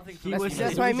 he did nothing for That's- the that's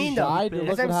team. what I mean, though. Died, That's look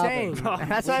what I'm what saying.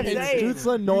 happened. That's what I'm It's saying.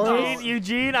 Stützle, Norris.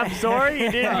 Eugene, I'm sorry,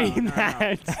 you didn't mean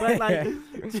that. But like,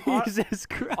 Jesus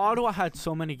Christ. Ottawa had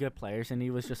so many good players, and he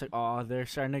was just like, "Oh, they're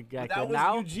starting to get That good was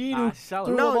now." Eugene Ah, who sell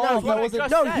threw it. them No, off. That wasn't-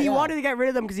 no, Yeah. he wanted to get rid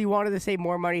of them because he wanted to save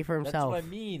more money for That's himself. what I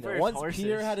mean. For his Once horses.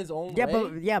 Pierre had his own Yeah, way,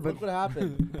 but look what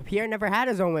happened. Pierre never had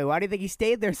his own way. Why do you think he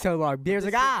stayed there so long? Pierre's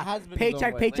like, This ah, has been his own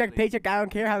paycheck, way paycheck, lately. paycheck. I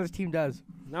don't care how this team does.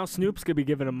 Now Snoop's gonna be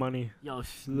giving him money. Yo,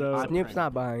 So- Snoop's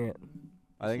not buying it.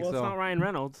 I think Well, it's not so. Ryan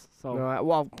Reynolds. So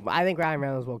No, I think Ryan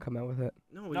Reynolds will come out with it.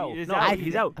 No, he's no, out. I-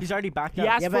 He's out. He's already back He up.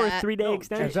 asked Yeah, for but a 3-day no,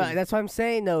 extension. That's what I'm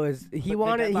saying though. Is But he the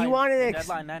wanted the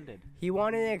deadline ended. he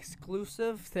wanted an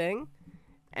exclusive thing,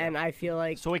 and I feel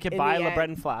like So we could in buy the end-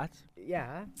 LeBreton Flats.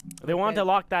 Yeah, They wanted to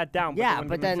lock that down. yeah, they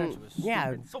but wouldn't give then him an extension.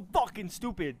 yeah, So fucking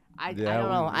stupid. I Yeah, don't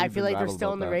know. I we've feel been like they're rattled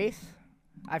still in about the that. race.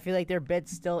 I feel like their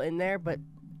bid's still in there, but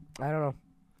I don't know.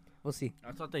 We'll see.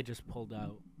 I thought they just pulled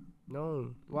out.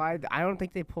 No, why? I don't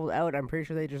think they pulled out. I'm pretty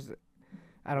sure they just.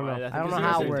 I don't know. Right, I I, think don't know it's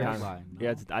how the it works. Deadline, no.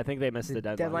 Yeah, I think they missed the The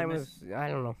deadline. deadline was. I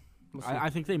don't know. We'll see. I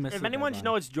think they missed. If the anyone should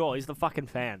deadline. know, it's Joel. He's the fucking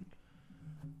fan.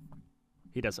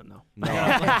 He doesn't know. No, no.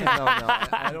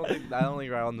 I don't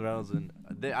think Ryan Reynolds and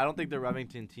I don't think the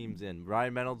Remington team's in.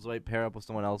 Ryan Reynolds might pair up with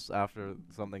someone else after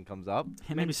something comes up. him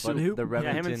and Maybe But Snoop. the Yeah,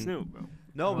 Remington. him and Snoop, bro.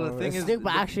 No, but the thing is, Snoop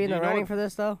actually in do the you know running what- for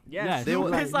this though. Yeah, They Snoop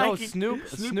were is like, no, like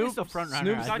Snoop is the front runner.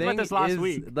 Snoop's We talked about thing this last is,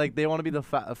 week. like they want to be the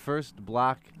first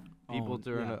black people Oh, to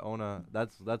yeah. own a.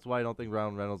 That's why I don't think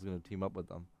Ryan Reynolds is gonna team up with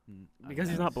them. because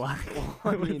he's not black.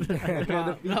 I mean, it kind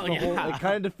of defeats No, the whole. yeah. It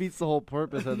kind of defeats the whole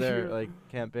purpose of their Sure. like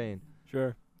campaign.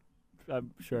 Sure.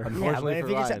 I'm sure. Yeah, but Unfortunately if for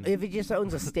he just Ryan. if he just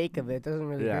owns a stake of it, it doesn't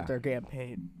really Yeah. hurt their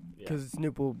campaign because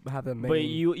Snoop will have them. But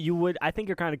you would. I think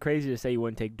you're kind of crazy to say you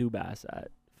wouldn't take Dubas at.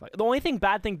 The only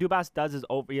bad thing Dubas does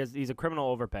is he's a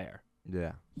criminal overpayer.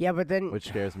 Yeah. Yeah, but then which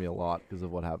scares me a lot because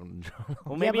of what happened in Toronto.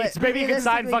 Well, Yeah, maybe but maybe you can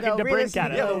sign realistically, fucking though, DeBrincat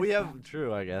at realistically, it. Yeah, we have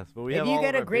true, I guess, but we if have you all get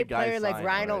of a our great big guys player like signed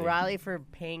Ryan already. O'Reilly for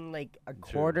paying like a True.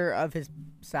 quarter of his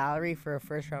salary for a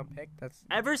first-round pick, that's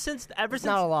Ever since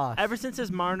not a loss. ever since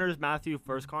his Marner's Matthew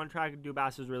first contract,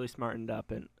 Dubas was really smartened up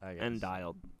and I guess.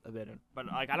 dialed a bit. But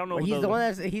like I don't know. Well, who he's those the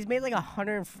are. one he's made like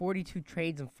 142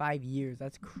 trades in 5 years.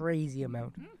 That's crazy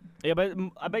amount. Yeah, but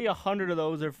I bet you 100 of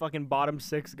those are fucking bottom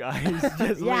 6 guys.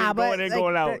 Just Yeah, but going in, like,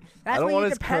 going out. That's I don't what want you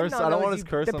his depend curse- on, I don't though, want is his you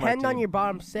curse on my Depend on team. your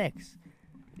bottom 6.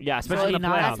 Yeah, especially in the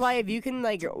not- playoffs. That's why if you can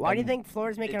like, why do you And think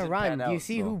Florida's making it a did run? pan Do you out,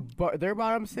 see so. who their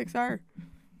bottom 6 are?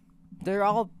 They're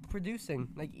all producing,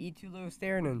 like Etulo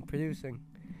Sternen producing.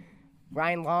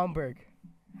 Ryan Lomberg.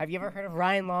 Have you ever heard of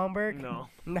Ryan Lomberg? No.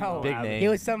 No. Big I haven't. name. He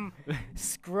was some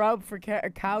scrub for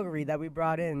Calgary that we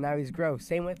brought in. Now he's gross.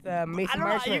 Same with I Mason don't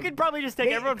know. Marchment. You could probably just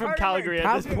take everyone from Calgary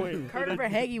at this point. Carter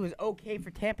Verhaeghe was okay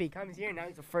for Tampa. He comes here, now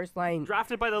he's a first line.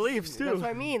 Drafted by the Leafs too. That's what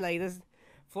I mean. Like this,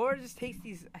 Florida just takes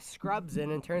these scrubs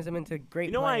in and turns them into great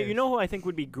You know players. You know who I think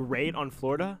would be great on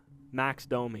Florida? Max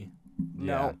Domi.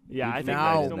 No. Yeah, I think No.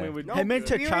 Max Domi would. No, Him and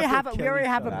we already Tkachuk have would we kill already each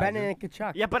have a other. Bennett and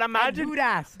Kachuk. Yeah, but imagine.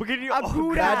 Budas. But can you? A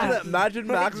Budas. Imagine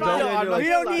Max No, Domi. no, and you're we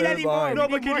like, don't need third any more. line. No, We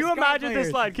but need can more you Scott imagine this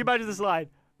players. line? Can you imagine this line?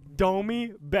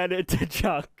 Domi, Bennett,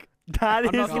 Chuck. That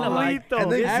I'm not is gonna lie. lethal.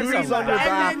 And then That's Gudis on lethal. your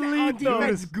back. And then on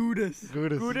defense, Gudas.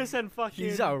 Gudis and fucking.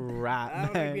 He's a rat, I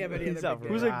don't think we have any He's other a big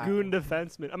Who's rat. a goon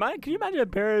defenseman? Can you imagine a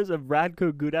pairs of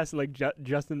Radko Gudas and like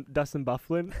Dustin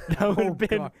Bufflin? That would have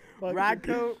been. God. fucking-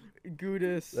 Radko,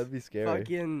 Gudas, That'd be scary.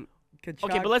 fucking Kachuk,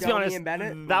 Okay, but let's be Domi, honest. and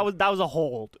Bennett. That was a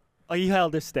hold. He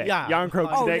held his stick. Yeah.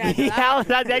 Yarncroke's Oh, stick. yeah, He that- held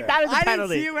that stick. That is a I didn't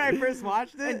penalty. see it when I first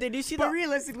watched it. And did you see but the?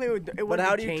 realistically, it But wouldn't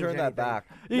how do you change turn that anything. back?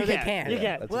 You No, they can't. can't. You Yeah,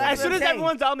 can't. that's Well, what As that's soon what as I'm saying.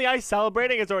 everyone's on the ice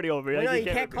celebrating, it's already over. Well, Like, no, you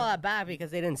can't repeat call it. that back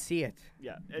because they didn't see it.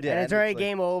 Yeah. Yeah, And and it's already it's like-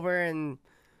 game over. And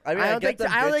I mean, I I don't get think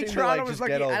them I don't think bitching, but, Toronto like, was just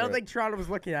looking. get I over don't it. think Toronto was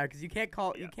looking at it because you can't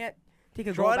call. You can't take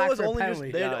a goal Toronto back was for a only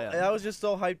penalty. just I was just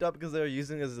so hyped up because they were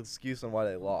using it as an excuse on why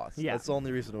they lost. Yeah. That's the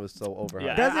only reason it was so overhyped.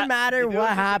 Yeah. Doesn't matter if it was what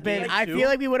just a happened. game I two- feel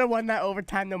like we would have won that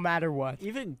overtime no matter what.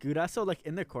 Even Gudasso, like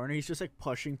in the corner, he's just like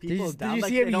pushing Did people you down. like,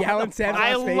 see him they don't yell have in the Sam puck.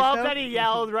 I Ross's face, love though? that he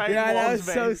yelled right Yeah, in that Wolves'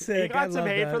 was so face. He sick. got I some love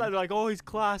hate for that. that. They're like, oh, he's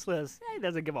classless. Yeah, he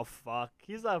doesn't give a fuck.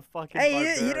 He's a fucking Hey, he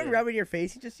barbarian. didn't rub in your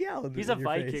face. He just yelled. He's in a your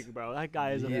Viking, face. bro. That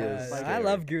guy is a Yeah, Viking. I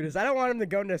love Gudas. I don't want him to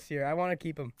go this year. I want to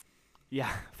keep him. Yeah.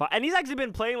 And he's actually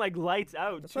been playing like lights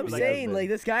out. That's too. what I'm Like, saying. Like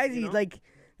this guy's you know? like.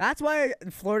 That's why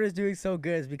Florida's doing so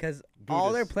good is because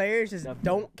all their Gudas. players just Definitely.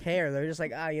 don't care. They're just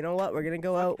like, you know what? We're gonna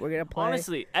go out. We're gonna play.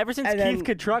 Honestly, ever since And Keith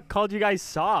then- Kachuk called you guys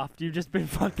soft, you've just been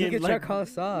fucking Kachuk like,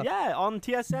 calls off. yeah, on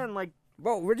TSN like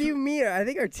Bro, what do you mean? I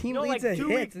think our team No, leads like in 2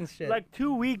 hits weeks, and shit. like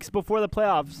 2 weeks before the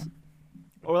playoffs,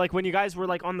 or like when you guys were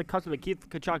like on the cusp of it. Keith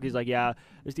Kachuk, he's like, yeah,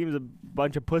 this team's a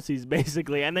bunch of pussies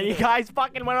basically, and then you guys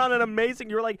fucking went on an amazing.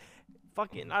 You were like,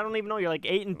 fucking, I don't even know. You're like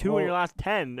 8-2 in your last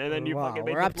 10, and then you wow, fucking.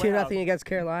 Made we're the up 2-0 playoffs. against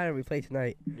Carolina. We play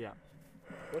tonight. Yeah,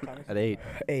 At 8.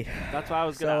 Hey, that's why I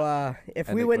was gonna. so if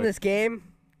I we think win we're- this game,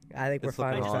 I think we're It's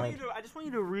fine. looking with on. that. I just want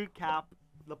you to recap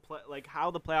the like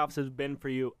how the playoffs has been for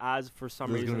you as for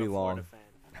some This is reason gonna a be Florida long. fan.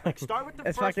 Like start with the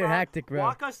It's first fucking round. hectic, bro.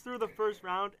 Walk us through the first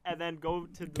round and then go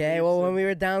to. the Okay, Leafs well, when and- we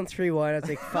were down 3-1, I was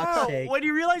like, fuck's No, sake. when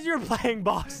you realized you were playing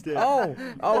Boston. Oh,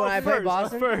 No, when I played first,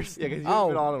 Boston? First. Yeah, because you've Oh,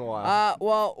 been on in a while.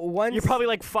 Well, once You're probably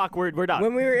like, fuck, we're done.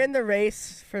 when we were in the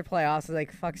race for playoffs, I was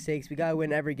like, fuck's sakes, we gotta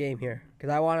win every game here, cause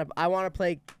I wanna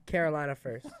play Carolina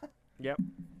first. Yep.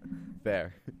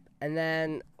 Fair. And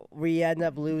then we ended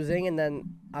up losing, and then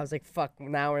I was like, fuck,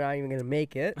 now we're not even gonna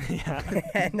make it. Yeah.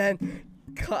 And then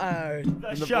The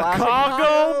the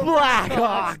Chicago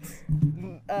Blackhawks.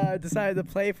 decided to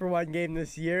play for one game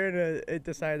this year, and it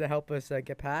decided to help us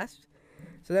get past.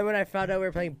 So then when I found out we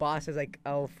were playing Boston, I was like,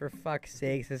 oh, for fuck's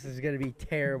sakes, this is going to be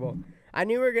terrible. I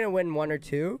knew we were going to win 1 or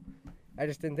 2. I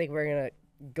just didn't think we were going to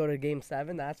go to Game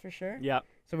 7, that's for sure. Yep.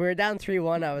 So we were down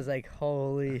 3-1. I was like,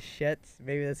 holy shit,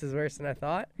 maybe this is worse than I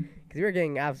thought. Because we were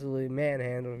getting absolutely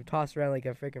manhandled. We tossed around like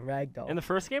a freaking rag doll. In the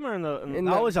first game or in the? In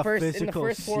That the was a first, in the physical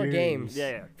first 4 series. games. Yeah,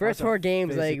 yeah. First That's a 4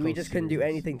 games, like, we physical just couldn't do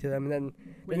series. anything to them. And then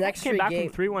Wait, the you next came 3 back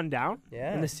games. from 3-1 down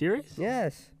Yeah. in the series.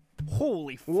 Yes.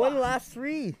 Holy fuck. We won the last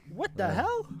 3. What the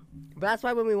hell? But that's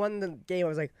why when we won the game, I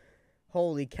was like,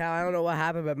 holy cow, I don't know what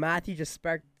happened, but Matthew just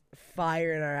sparked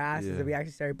fire in our asses Yeah. and we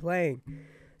actually started playing.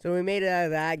 So when we made it out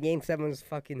of that. Game 7 was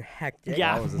fucking hectic.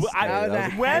 Yeah. That was a w- I- scary- that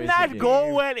was a when crazy that game.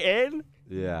 goal went in,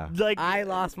 Yeah. Like I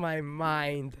lost my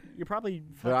mind. You're probably.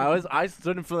 But I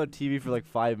stood in front of the TV for like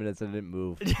 5 minutes and didn't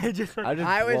move. Just, I just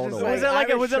I was blown just away. was it like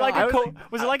I a, was was it like a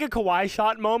shocked. was it like a Kawhi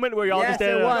shot moment where y'all Yes, just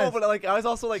standing it there? was. No, but like I was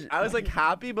also like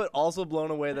happy, but also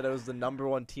blown away that it was the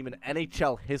 #1 team in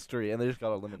NHL history, and they just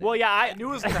got eliminated. Well, yeah, I knew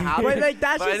it was gonna happen, But like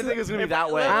that's but I just. didn't think it was gonna be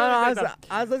that way. I don't know,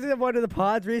 I was listening to one of the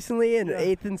pods recently, and Yeah.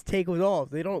 Ethan's take was, "Oh,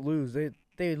 they don't lose.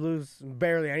 They lose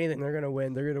barely anything. They're gonna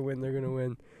win. They're gonna win. They're gonna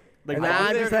win." Like, And I I'm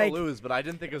knew they were just gonna like- lose, but I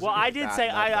didn't think it was. well, gonna I be did that say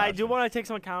in that I do fashion. want to take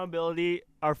some accountability.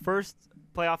 Our first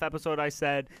playoff episode, I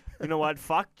said, you know what?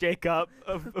 Fuck Jacob.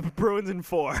 Bruins in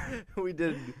 4. we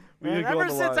did. We And did go ever on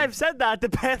the since line. I've said that, the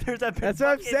Panthers have been. That's what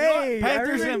I'm fucking- saying.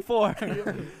 Panthers in 4.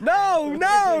 No,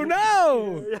 no,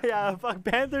 no. Yeah, fuck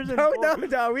Panthers in No, 4.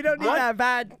 no. We don't need What? that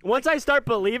bad. Once I start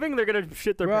believing, they're gonna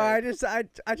shit their Bro, pants.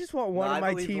 I just want one Nah, of I my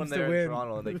believed teams when to they were in win.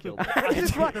 Toronto and they killed I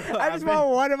just want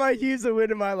one of my teams to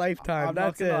win in my lifetime. I'm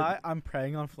not That's gonna it. lie, I'm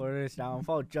praying on Florida's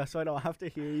downfall just so I don't have to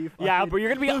hear you. Yeah, but you're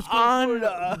gonna be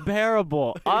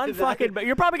unbearable. Unfucking.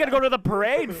 You're probably gonna go to the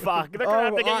parade. Fuck. They're gonna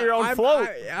have to get your own float.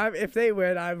 If they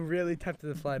win, I'm really tempted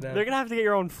to fly down. They're gonna have to get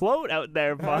your own float out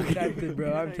there. Fuck. I'm tempted,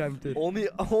 bro. I'm tempted. only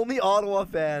Ottawa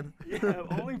fan. Yeah,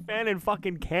 only fan in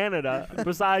fucking Canada.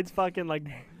 Besides fucking like,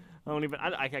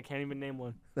 I can't even name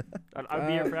one. I'd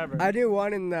be here forever. I do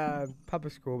one in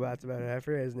public school, but that's about it. I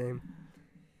forget his name.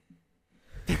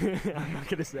 I'm not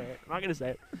gonna say it. I'm not gonna say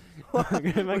it.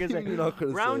 I'm not gonna say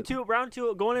it. Round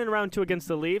two, going in round 2 against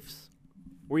the Leafs.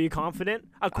 Were you confident?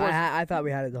 Of course. I thought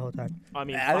we had it the whole time. I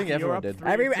mean, I think fuck, you were everyone up did.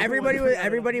 3-2.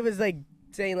 Everybody was like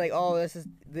saying like, "Oh, this is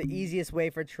the easiest way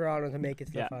for Toronto to make it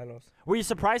to Yeah. the finals." Were you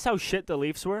surprised how shit the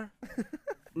Leafs were?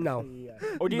 No,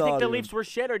 Or do you Not think the even. Leafs were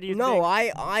shit, or do you no.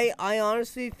 think? I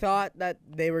honestly thought that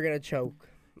they were gonna choke.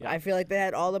 Yeah. I feel like they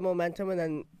had all the momentum, and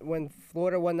then when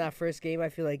Florida won that first game, I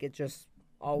feel like it just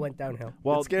all went downhill.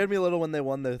 Well, it scared me a little when they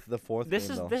won the fourth this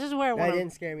game, is though. this is where I That want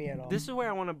didn't scare me at all. this is where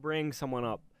I want to bring someone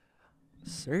up.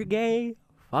 Sergey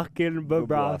fucking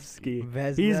Bobrovsky.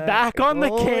 Vezina. He's back on the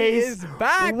Oh, case. He's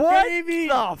back, What baby.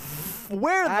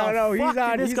 Where the I don't know.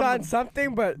 fuck did this He's come on from?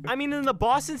 something, but I mean, in the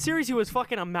Boston series, he was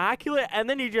fucking immaculate, and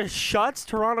then he just shuts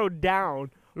Toronto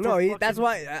down. no. for That's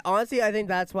fucking- why. Honestly, I think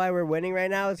that's why we're winning right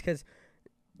now. Is because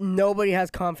nobody has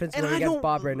confidence And going I against don't-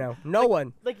 Bob right now. No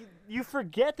one. Like, you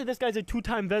forget that this guy's a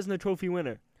 2-time Vezina Trophy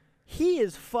winner. He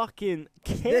is fucking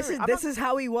This carrying. is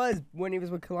how he was when he was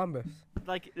with Columbus.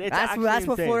 like it's That's actually what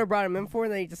insane. Florida brought him in for,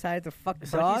 and then he decided to fuck the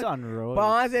It's like he's dog. on road. But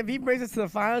honestly, if he brings us to the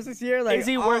finals this year, like Is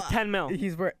he oh, worth 10 mil?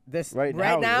 He's worth this Right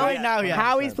right now, now. right now, yeah.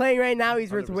 How he's playing right now,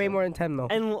 he's worth way 100%. more than 10 mil.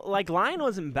 And like Lyon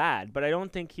wasn't bad, but I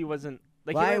don't think he wasn't.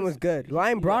 Like he Lion was good.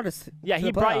 Lion brought us. Yeah, to he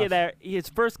the brought you playoffs. there. His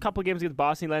first couple games against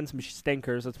Boston, he led in some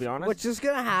stinkers. Let's be honest. Which is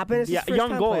gonna happen. It's Yeah, his first young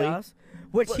time goalie. playoffs.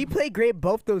 Which he played great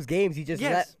both those games. He just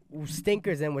Yes. let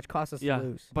stinkers in, which cost us yeah, to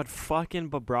lose. but fucking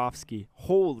Bobrovsky,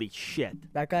 holy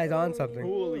shit! That guy's on something.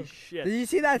 Holy shit! Did you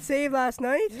see that save last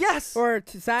night? Yes. Or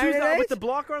Saturday night? with the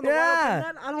blocker on the Yeah.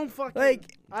 wall. I don't fucking. Like,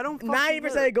 I don't. 90%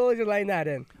 of goalies are laying that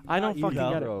in. I don't You fucking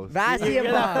know. get it. Vasi and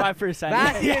You're that Bob. 5%.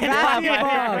 Vasi You're and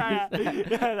that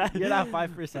Bob. You're that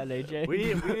 5%, AJ.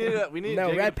 We need No,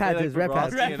 Jacob red to play patches, like red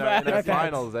patches. Bobrovsky in our Red patches.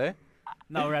 finals, eh?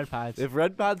 No red pads. If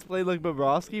red pads played like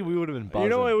Bobrovsky, we would have been buzzing. You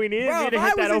know what we need? Bro, We need to if hit I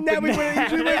that was in open net, we would've-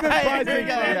 net. we would've been buzzing.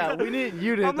 Yeah, we need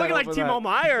you to. I'm looking like Timo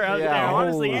Meyer out Yeah, there.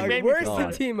 Honestly, holy he made me Worse feel than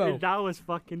bad. Timo. That was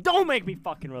fucking. Don't make me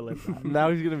fucking relive that. Now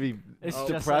he's gonna be It's just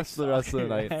depressed like the rest of the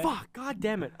soccer. night. Fuck! God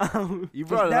damn it! You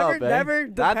brought it up, eh? Never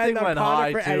That thing depend on went Connor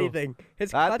high for too. anything.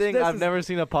 His That thing, clutchness I've is never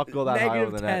seen a puck go that high over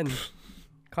negative the 10. net.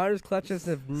 Connor's clutches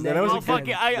have that was negative a Oh, fuck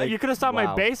good- it. 10. You could have saw my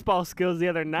wow. baseball skills the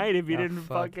other night if you Oh, didn't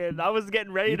fuck. fucking. I was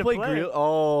getting ready You to play play. Grill?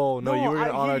 Oh no, No, you were I-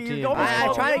 on our you team. almost I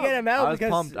called tried me to get up. him out I was because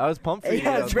pumped. I was pumped for you.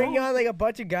 yeah, guys. bringing on like a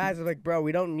bunch of guys. I was like, bro,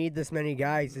 we don't need this many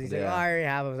guys. And he's like, Yeah. oh, I already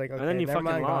have. I was like, okay, And then you never fucking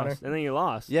mind, Connor. lost. And then you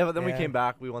lost. Yeah, but then we Yeah. came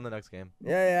back. We won the next game.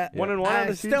 Yeah, yeah. 1-1 on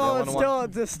the season. Still, Yeah,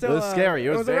 1-1. still. It was scary. It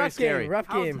was a very rough scary. game. Rough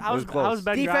game. I was It was close.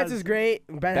 Ben Defense Graz. is great.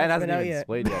 Ben Ben hasn't hasn't been out even yet.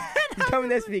 played yet. He's coming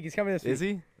this week. He's coming this week. Is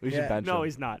he? We should Yeah. bench him. No,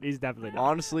 he's not. He's definitely not.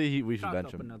 Honestly, we should Chalked bench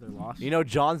up him. another loss. You know,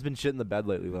 John's been shit in the bed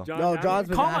lately, though. No, John's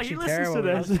been Call him, actually he listens to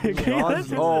terrible. this. He John's, listens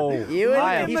to oh, You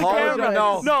I and the apologize. camera.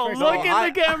 No, No, First look of all,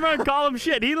 in the camera and call him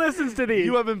shit. He listens to these.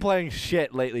 You have been playing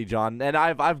shit lately, John, and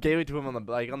I've gave it to him on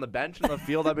the bench and the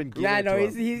field. I've been giving Yeah, it no, to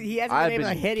he's, him. he hasn't I've been able to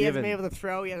been hit. He hasn't been given- able to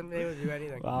throw. He hasn't been able to do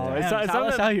anything. Wow. Damn, It's tell us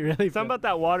something, how you really feel. something about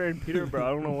that water in Peterborough. I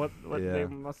don't know what Yeah. they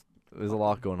must. There's a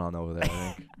lot going on over there.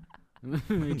 I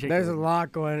think. There's a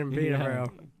lot going in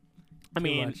Peterborough. I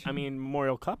mean, much.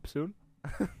 Memorial Cup soon.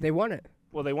 They won it.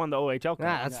 Well, they won the OHL Cup.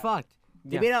 Yeah, that's fucked.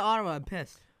 They Yeah. beat out Ottawa. I'm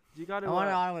pissed. You got I to.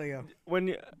 wanted Ottawa to go.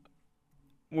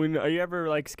 When are you ever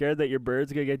like scared that your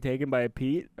bird's gonna get taken by a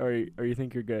Pete, or you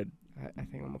think you're good? I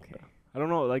think I'm okay. I don't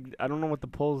know. Like, I don't know what the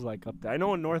pull's like up there. I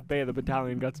know in North Bay the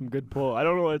battalion got some good pull. I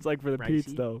don't know what it's like for the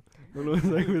Pete's Pricey. though. I don't know what it's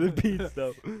like for the Pete's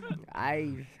though.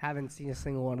 I haven't seen a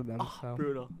single one of them. So.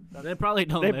 Brutal. They probably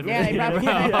don't They- live Yeah, they here. probably,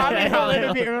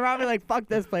 Yeah. they're probably like, fuck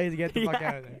this place, get the fuck Yeah.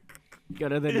 out of there. Go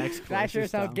to the next I sure closest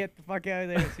as hell town. get the fuck out of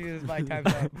there as soon as my time's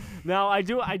up. Now I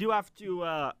do have to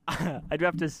I do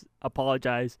have to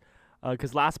apologize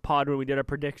because last pod when we did our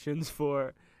predictions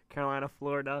for Carolina,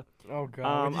 Florida. Oh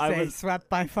god, I I was was- swept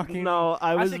by fucking. No,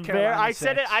 I was said very. Carolina I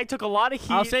said it. 6. I took a lot of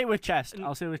heat. I'll say it with chest.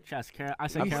 I said I'm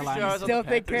pretty Carolina. sure I was on Still the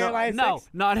think Panthers. Carolina No, 6?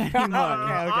 not anymore.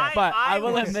 Okay. But I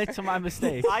will was- admit to my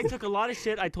mistake. I took a lot of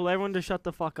shit. I told everyone to shut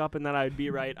the fuck up and that I would be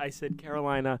right. I said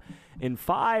Carolina in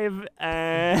 5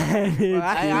 and Well,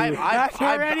 that's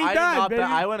already I did done, not bet-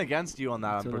 baby. I went against you on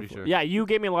that. I'm pretty sure. yeah, you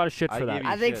gave me a lot of shit I for gave that. you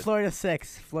I think shit. Florida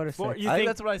 6. Florida 6. You I think think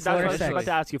that's what I said. That's what I was Florida about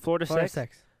to ask you. Florida Florida 6.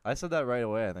 6. I said that right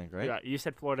away. I think right. Yeah, you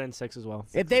said Florida in 6 as well.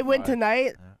 If they win 6-5. tonight,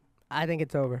 Yeah. I think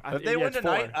it's over. If they win it's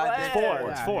tonight, 4. I It's think 4. it's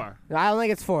It's four. 4. I don't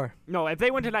think it's 4. No, if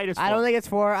they win tonight, it's 4. I don't think it's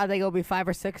 4. I think it'll be 5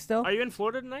 or 6 still. Are you in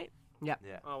Florida tonight? Yeah.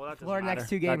 Oh well, that doesn't Florida matter. next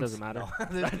 2 That games. doesn't matter.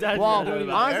 Well, Doesn't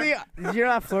matter. honestly, did you know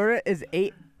that Florida is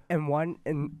 8-1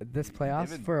 in this playoffs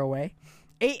Even- for away?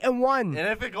 8-1. And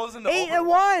if it goes into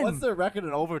 8-1. what's their record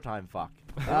in overtime? Fuck.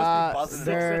 They must be buzzing.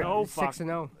 They're 6-0, fuck.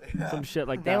 6-0. Some shit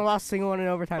like They that. haven't lost a single one in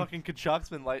overtime. Fucking Kachuk's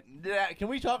been like, yeah. Can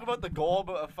we talk about the goal?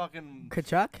 But fucking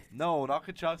Kachuk? no, not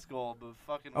Kachuk's goal, but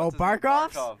fucking. Oh, what's his name?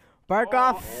 Barkov's? Barkov.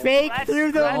 Barkov Oh, fake Gretzky-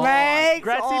 through the Gretzky- legs.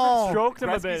 Gretzky Oh. even stroked him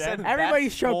a Gretzky bit. said eh? Everybody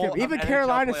best stroked him. goal Even of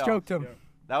Carolina NHL stroked playoffs. him.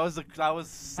 That was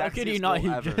How could you sexiest not? goal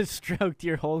You ever. just stroked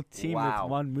your whole team Wow.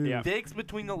 with one move. Yeah. Digs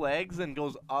between the legs and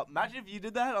goes up. Imagine if you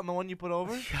did that on the one you put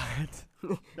over.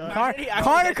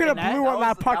 Carter could have blew on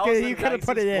that puck and he could have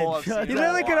put it in. He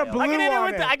literally could have I blew I could hit it on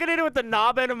with it. the, I could hit it with the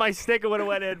knob end of my stick. It would have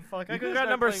went in. Fuck. I You could have just got start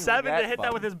number playing 7 to net, hit that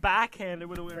fuck. with his backhand. It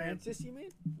would have went in. Francis, you mean?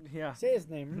 Yeah. Say his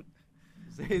name.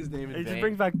 Say his name in It just vain.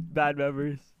 brings back bad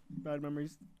memories. Bad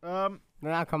memories. They're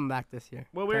not coming back this year.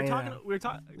 Well, we were Telling you talking. now. We were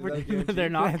talking. Is that a guarantee? They're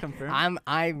not confirmed.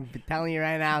 I'm telling you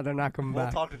right now, they're not coming We'll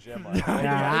back. talk to Jim.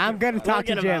 Yeah, I'm gonna talk to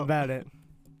get him Jim out. about it.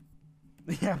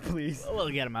 Yeah, please. We'll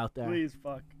get him out there. Please,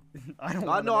 fuck. I don't. No,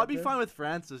 want no, him I'd out be there. fine with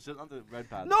Francis, just not the red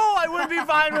pad. No, I wouldn't be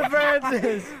fine with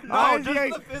Francis. no, Honestly, just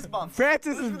for the fist bumps.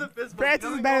 Francis Just is for the fist bumps. Francis is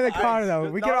Doesn't better go than ice. Connor though.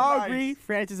 Just We not can all ice. agree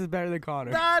Francis is better than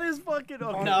Connor. That is fucking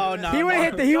okay. No, no. He would have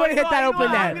hit the he would have hit that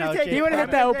open net. He would have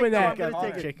hit that open net. I'm gonna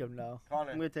take it. Jacob, no. I'm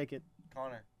Connor. gonna take it.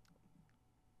 Connor.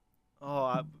 Oh,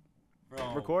 I'm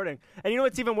Bro. recording. And you know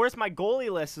what's even worse? My goalie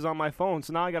list is on my phone,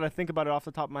 so now I gotta think about it off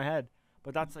the top of my head.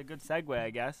 But that's a good segue, I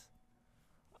guess.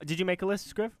 Did you make a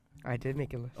list, Scriv? I did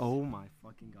make a list. Oh my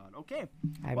fucking god. Okay.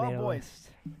 I well, made a boys, list.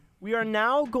 we are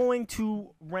now going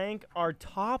to rank our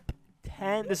top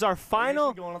 10. This is our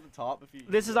final. Going at the top if you,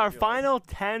 This is our final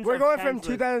 10. We're going from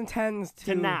 2010s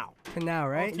to now. To now,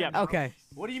 right? Yeah. Okay.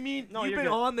 What do you mean? No, You've you're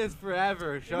been good. on this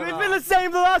forever. Shut It's up. been the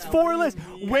same for the last 4 lists.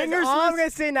 Wingers All I'm list.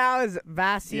 gonna say now is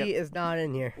Vasi Yep. is not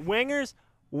in here. Wingers.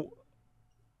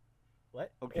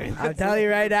 Okay. I'm telling you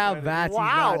right now, Vasi's Wow.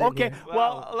 not in Okay. here.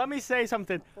 Well, let me say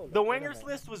something. The wingers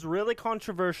list was really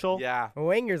controversial. Yeah.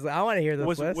 Wingers, I want to hear this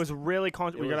Was list. was really It We're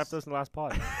gonna have was- to listen to the last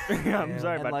pod. I'm Yeah.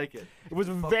 sorry, I but like it. it was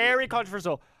very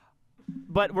controversial.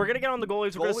 But we're gonna get on the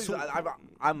goalies. We're Goalies, gonna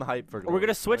I'm hyped for goalies. we're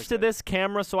gonna switch to I'm this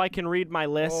camera so I can read my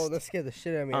list. Oh, that scared the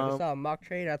shit out of me. I just Um, saw a mock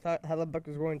trade. I thought Hellebuck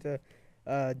was going to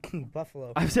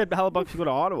Buffalo. I've said Hellebuck should go to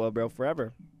Ottawa, bro,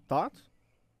 forever. Thoughts? excited.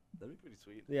 That'd be pretty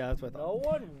sweet. Yeah, that's what I thought. No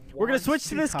one. We're gonna switch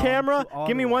to this camera.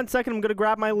 Give me 1 second. I'm gonna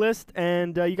grab my list,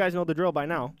 and you guys know the drill by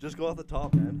now. Just go off the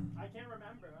top, man. I can't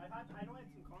remember. I know I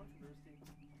had some controversy.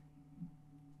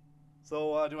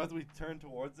 So, do I have to turn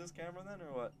towards this camera then,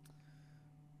 or what?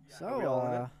 So, we all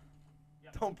in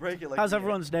it? Don't break it like how's me.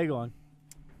 everyone's day going?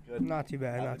 Good. Not too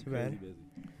bad, not I've too been bad. crazy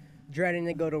busy. Dreading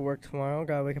to go to work tomorrow.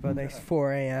 Gotta wake up at like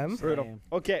 4 a.m. Brutal. Same.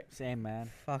 Okay, Same, man.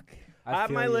 Fuck. I have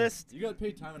feel my you. list. You got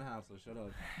paid time and a half, so shut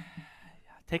up.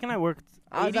 Taking I worked.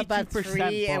 I was up at 82%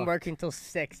 3 and booked. working till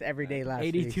 6 every day last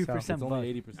week. 82%. It's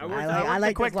only Buck. 80%. I worked, I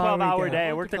like a quick this long 12-hour weekend. day. I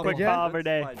I worked a worked quick a couple 12-hour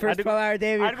day. That's fine. First 12-hour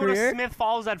day of your I'd go to career. Smith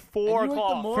Falls at 4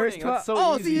 o'clock. First 12. That's so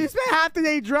Oh, easy. so you spent half the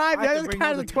day driving. I have That to was bring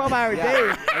kind all of the the- 12-hour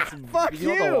day. Fuck You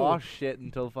don't have to you. wash shit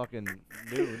until fucking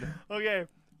noon. Okay,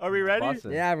 are we ready?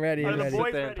 Bussin'. Yeah, I'm ready. Are I'm the ready. boys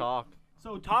Sit there ready? and talk.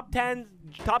 So top 10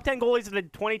 goalies of the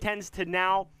 2010s to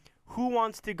now. Who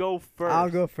wants to go first? I'll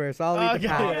go first. I'll lead the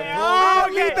pack. Okay. I'll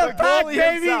Okay. lead the The pack, goalie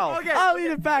baby. himself. Okay. I'll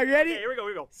lead the pack. Okay, Ready? here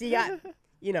we go. See,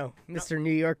 You know, Mr. New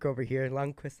York over here,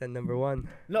 Lundqvist at number 1.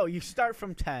 No, you start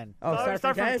from 10. Oh, Start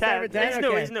from 10. Start with 10? He's new.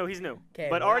 Okay. He's new. Okay,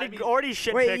 But well, already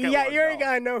shit Wait, pick at yeah, one. you already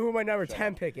gotta know who my number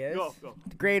 10 pick is. Go.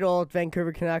 The great old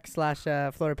Vancouver Canucks /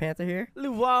 Florida Panther here.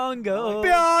 Luongo.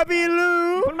 Bobby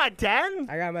Lou. Put him at 10?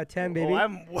 I got him at 10, baby. Oh,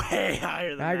 I'm way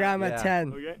higher than I that. got him at Yeah.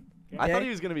 10. Okay. I thought Okay. he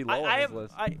was gonna be low on his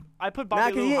list. I put Nah,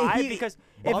 Bobby 'cause Lou high he- because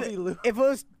Bobby Lou. If it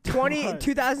was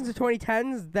 2000s God. to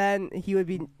 2010s, then he would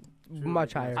be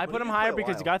much higher. I But put him he higher played a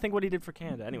because you while. gotta think what he did for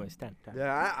Canada. Anyways, 10.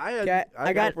 Yeah, Okay,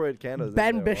 I got incorporated Canada.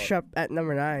 Ben Bishop at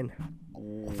number 9.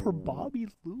 For Bobby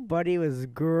Lou. Buddy was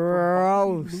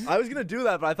gross. I was gonna do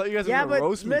that, but I thought you guys Yeah, were gonna but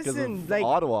roast me because listen, of like,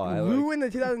 Ottawa. I Lou like- in the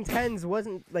 2010s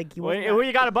wasn't like he wasn't. Who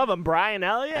you got above him? Brian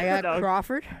Elliott? I got No.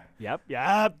 Crawford, Yep.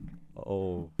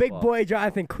 Oh, big fuck. boy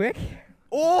Jonathan Quick.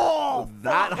 Oh,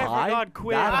 that fuck, I high? forgot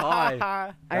Quinn. That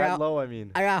high? I That got low, I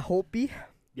mean. I got Holtby.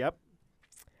 Yep.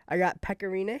 I got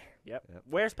Pecorine. Yep.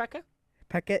 Where's Pekka?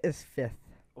 Pekka is 5th.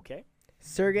 Okay.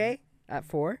 Sergey at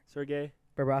 4. Sergey.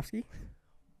 Bobrovsky.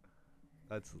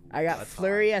 That's. I got that's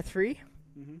Fleury high. at 3.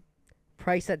 Mm-hmm.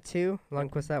 Price at 2.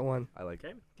 Lundqvist at 1. I like.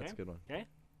 Okay. That's a good one. Okay.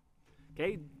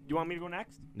 You want me to go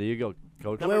next? There you go,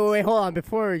 coach. Wait, hold on.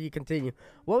 Before you continue,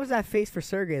 what was that face for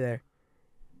Sergey there?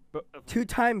 But,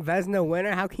 2-time Vezina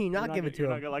winner. How can you not give it to You're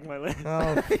not him? gonna like my list.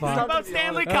 Oh, Think fuck. about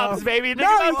Stanley Oh. Cups, baby. Think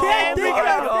No, about you can't Stanley think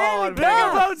about Cups. Stanley Think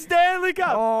Cups. about Stanley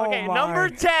Cup. Oh, okay, my. number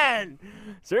 10,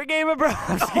 Sergey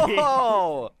Bobrovsky.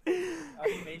 Oh.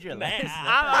 Major Man,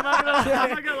 I'm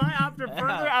not gonna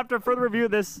lie. After further review,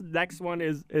 this next one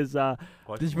is Did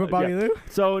you put Bobby Lou?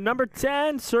 so number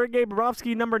 10, Sergey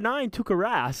Bobrovsky. Number 9, Tuukka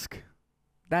Rask.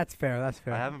 That's fair. That's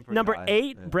fair. I haven't. pretty Number high.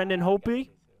 8, Yeah. Brendan Holtby.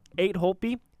 8,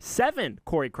 Holtby. 7,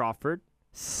 Corey Crawford.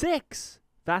 6,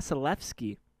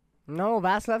 Vasilevsky. No,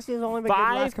 Vasilevsky has only been good the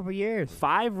 5. last couple years.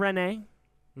 5, Rene.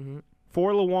 Mm-hmm.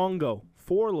 4, Luongo.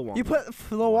 4, Luongo. You put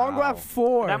Luongo Wow. at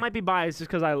 4. That might be biased just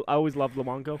because I always loved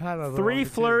Luongo. I love 3, Luongo, too.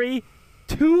 Fleury.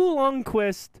 2,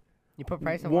 Lundqvist. You put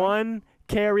Price at 1. 1,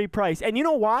 Carey Price. And you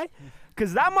know why?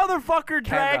 Because that motherfucker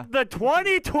dragged the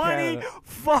 2020 Canada.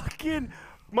 fucking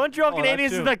Montreal Oh, that Canadiens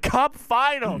to too. the Cup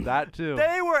final. That too.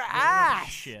 They were ass.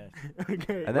 Shit.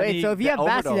 Okay. And then Wait, so if you have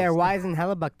Vassy there, overdosed. why isn't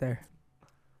Hellebuck there?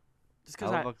 Just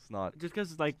because I, Hellebuck's not. just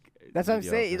because like, That's what I'm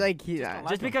Mediocre. saying. Like, he,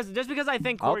 just because I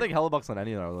think I don't Corey, think Hellebuck's on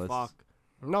any of our lists. fuck.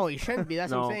 no, he shouldn't be.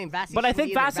 That's what No. I'm saying. Vassy But I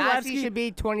shouldn't think be either. Vasilevsky- Vassy should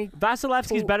be 20.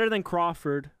 Vasilevsky's Who- better than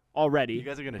Crawford already. You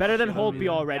guys are gonna Better than shit on me Holtby there.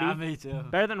 already. Yeah, me too.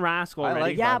 Better than Rask I already.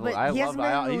 like Yeah, Vasil- but I he love hasn't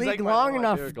been in the he's league like long one of my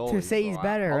enough favorite to goalies, say he's so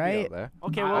better, I'll be right? out there.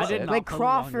 Okay, I well, did not Like put Luongo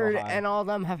Crawford high. and all of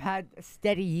them have had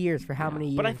steady years for how many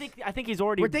years? but I think he's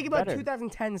already. we're thinking about better.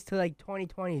 2010s to like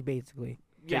 2020s, basically.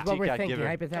 Yeah. That's what we're T-Cat thinking, giver.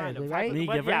 hypothetically, Kind of, right? Me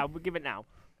but giver? yeah, we'll give it now.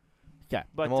 Okay.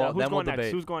 But Then we'll- who's then we'll going next?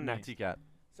 debate. Who's going next? T-Cat.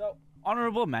 So,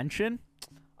 honorable mention,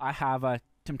 I have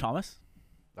Tim Thomas.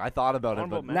 I thought about it,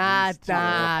 Honorable but Nah, he's too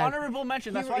nah. old. Honorable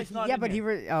mention. That's He why re- he's not yeah, in but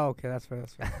here. he. Oh, okay, that's fair.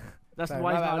 That's fair. That's Sorry,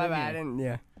 why my he's bad, not my in bad, I here. didn't.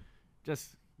 Yeah.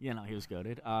 Just, he was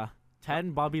goated.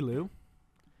 10, Bobby Lou.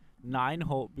 9,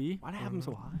 Holtby. Why'd I have him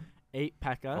so high? 8,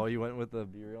 Pekka. Oh, you went with the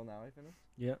Be Real now, I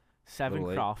finished? 7, Little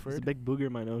late. There's a Crawford. big booger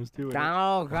in my nose too.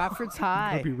 No, Crawford's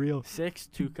high. Gotta be real. 6,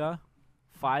 Tuukka.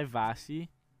 5, Vassy.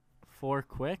 4,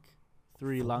 Quick.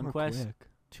 3, Lundqvist.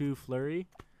 2, Fleury.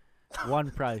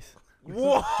 1, Price.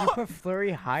 You put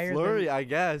Fleury higher. Flurry, I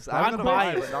guess. I'm gonna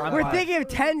buy biased. it, but not We're biased. thinking of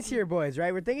 10s here, boys,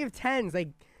 right? We're thinking of 10s. Like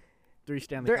 3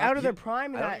 Stanley they're Cups. out of their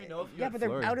prime in I don't that. even know if you Yeah, had but they're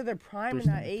Fleury. out of their prime in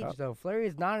Three that Stanley age, Cup. though. Fleury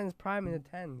is not in his prime in the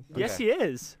 10s. Yes, Okay. he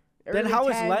is. Then Early how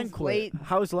is 10s, Lundqvist? late.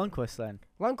 How is Lundqvist then?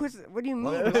 Lundqvist, what do you mean?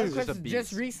 Lundqvist is just a Lundqvist just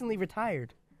beast. recently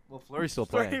retired. Well, Flurry's still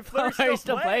playing. Fleury's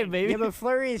still playing, baby. Yeah, but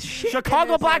Fleury is shit.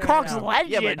 Chicago in this right Blackhawks now. legend.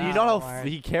 Yeah, but you know Oh, how my.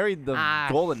 he carried the Ah.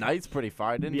 Golden Knights pretty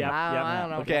far, didn't Yep, he? I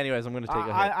don't know. Okay, anyways, I'm going to take a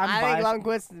hit. I'm I biased. think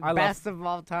Lundqvist I love- best of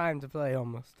all time to play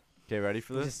almost. Okay, ready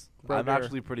for this? Just I'm Brother.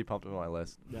 actually pretty pumped with my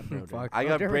list. Fuck. I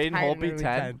got They're Braden retired in Holtby, early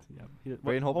 10. 10s.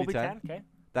 Braden Holtby 10. Okay.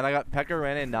 Then I got Pekka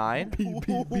Rinne 9.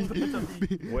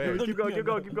 Where? Keep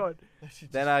going.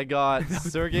 Then I got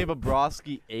Sergei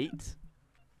Bobrovsky 8.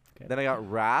 Okay. Then I got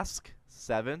Rask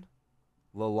 7.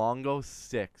 Luongo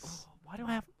 6. Why do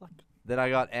I have like Then I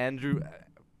got Andrew.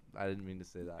 I didn't mean to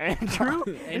say that. Andrew?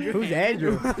 Who's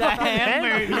Andrew? The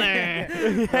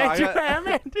Hamburglar. Andrew got-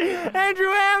 Hammond. Andrew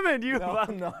Hammond. You No,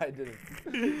 no, I didn't.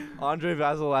 Andre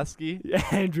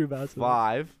Vasilevsky Andrew Bassett.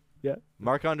 5. Yeah.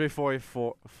 Marc-Andre Fleury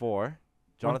 4.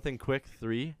 Jonathan Quick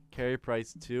 3. Carey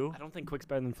Price 2. I don't think Quick's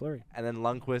better than Fleury. And then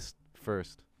Lundqvist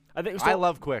first. I think I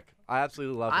love Quick. I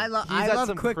absolutely love him. I He's had love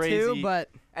some Quick crazy, too, but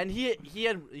And he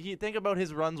think about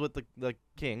his runs with the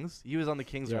Kings. He was on the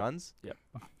Kings runs.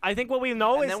 I think what we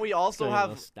know And is then we also Dirty have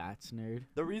little stats nerd.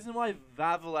 the reason why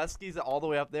Vasilevsky's all the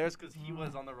way up there is because he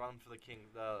was on the run for the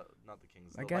Kings. Not the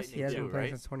Kings. I the guess he Lightning hasn't too, played right?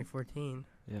 since 2014.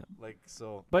 Like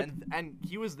so. But- and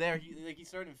he was there. He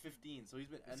started in 15, so he's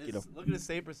been. And Mosquito. look at his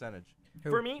save percentage.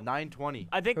 for me. 920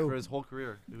 I think for his whole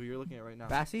career. Who you're looking at right now?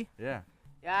 Bassy? Yeah.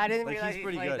 Yeah, I didn't Like, realize he's he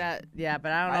pretty played good. that. Yeah,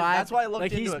 but I don't know. That's why I looked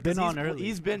like, into he's it. 'Cause been on early.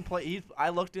 He's been play. I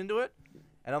looked into it,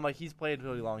 and I'm like, he's played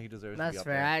really long. He deserves to That's be up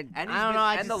fair. there. I And don't he's know. been-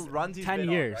 I and just, the runs he's 10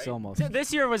 been years on, right? almost. So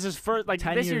this year was his first. Like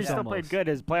 10 this year he years still played almost. good.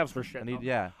 His playoffs were shit. And he, though.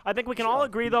 yeah. I think we can all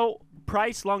agree though.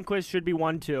 Price Lundqvist should be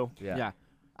 1-2. Yeah.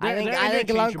 I think They're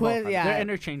interchangeable. Lundqvist. Yeah, They're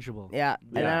interchangeable. yeah.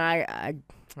 And then I don't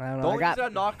The know. I only got reason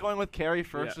I'm not going with Carey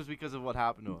first Yeah. is because of what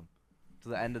happened to him. To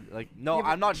the end of no, Yeah, but-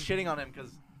 I'm not shitting on him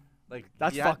because like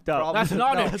That's he had fucked up. problems That's with-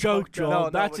 not no, a it's joke, fucked up. Joel. No,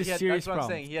 That's but a he had- serious That's what I'm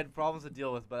problem. saying. He had problems to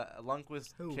deal with, but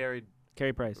Lundqvist Who? carried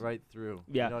Carey Price. right through.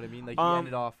 Yeah. You know what I mean? Like he Um,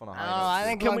 ended off on a I high don't know. note, I too.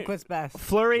 think Can we- Lundqvist best.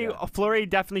 Flurry, Yeah. Flurry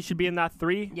definitely should be in that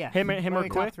 3. Yeah. Him or Fleury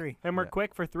top Quick. 3. Him or Yeah.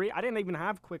 Quick for 3. I didn't even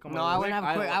have Quick on my No, I list. wouldn't have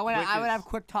I quick. lo- I would. Quick I would is- have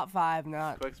quick top 5.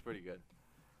 Not. Quick's pretty good.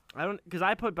 I don't because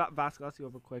I put Vasilevsky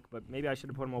over Quick, but maybe I should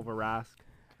have put him over Rask.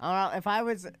 I don't know. If I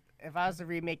was to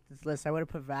remake this list, I would have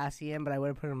put Vassy in, but I would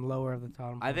have put him lower of the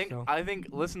top. I think.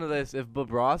 Listen to this. If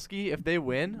Bobrovsky, if they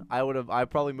win, I'd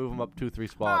probably move him up 2-3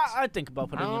 spots. I think about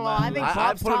I putting don't him know. on. I think I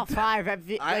Bob's put him top 5. Like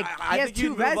he I has think you'd 2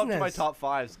 move up to my Vezinas. top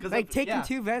 5s. Like taking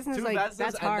 2 Vezinas, two like Vezinas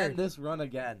that's and then hard. this run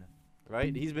again,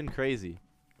 right? He's been crazy.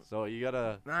 So you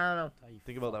gotta I don't know.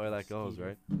 think about that way that goes,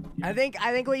 right? I think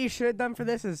what you should have done for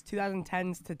this is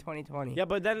 2010s to 2020. Yeah,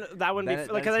 but then that wouldn't Then be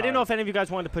it- like then because I it's didn't know hard. if any of you guys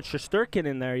wanted to put Shesterkin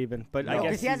in there even, but No. I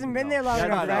because guess he hasn't been there long Shut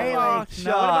enough, up. right? Oh, Like,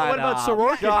 shut what about up. Sorokin?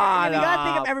 Shut you gotta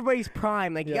think up. of everybody's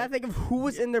prime. Like you Yeah. gotta think of who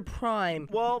was in their prime.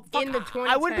 well, fuck, in the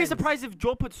I wouldn't be 2010s. surprised if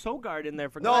Joel put Sogard in there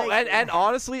for No, God's and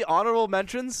honestly, honorable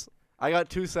mentions. I got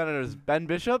 2 senators: Ben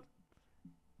Bishop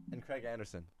and Craig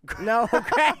Anderson. No,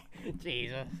 okay.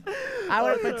 Jesus. I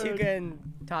would have put 2 good in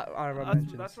top honorable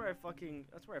mentions. That's where I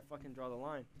fucking draw the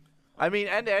line. I mean,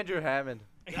 and Andrew Hammond.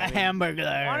 Hamburger.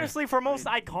 Honestly, for most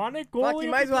iconic goalie, Fuck, you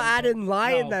might as well add in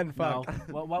Lion then. Fuck.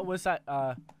 No. What was that?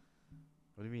 What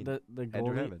do you mean? The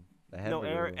Andrew goalie. Hammond. The no,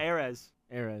 hamburger. Ares.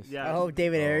 Ares. Yeah. Oh,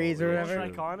 David Aries or yeah, Most whatever.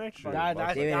 true. iconic. True. That-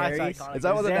 That's David Aries. iconic. Is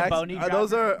that what the next? Zamboni Are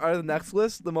those are the next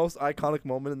list the most iconic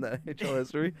moment in the NHL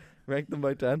history? Rank them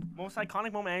by 10. Most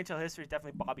iconic moment in NHL history is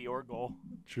definitely Bobby Orr goal.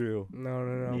 True.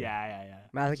 No. Yeah.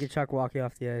 Matthew Tkachuk walking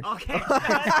off the ice. Okay.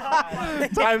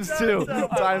 Times 2.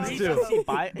 Times He's 2.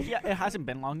 it hasn't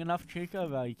been long enough,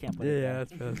 Jacob. You can't put it.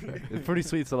 That's fair. It's a pretty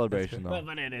sweet celebration, though.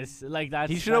 But it is like that.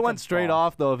 He should have went straight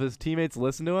off though. If his teammates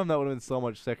listened to him, that would have been so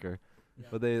much sicker.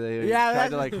 But they Yeah, tried that's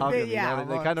to like the hug thing, him. You yeah, know?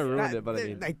 They well, kind of ruined that- it. But I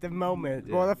mean, like the moment.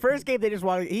 Yeah. Well, the first game he just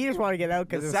wanted to get out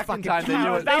because The it was second fucking. time they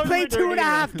knew it- They That played was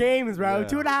 2.5 games, bro. Yeah.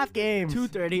 2.5 games.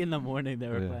 2:30 in the morning they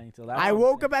were Yeah. playing. So that I was-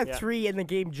 woke up at Yeah. 3 and the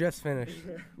game just finished.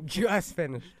 Just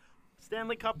finished.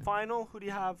 Stanley Cup final. Who do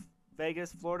you have?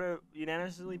 Vegas, Florida,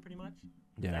 unanimously, pretty much.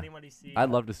 yeah. Anybody see? I'd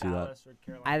love to see that. Dallas or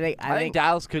Carolina? I think I think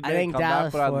Dallas could I make a think comeback,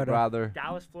 Dallas, but I'd Florida. rather.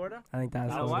 Dallas, Florida. I think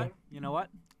that's You know what. what? You know what?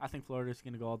 I think Florida's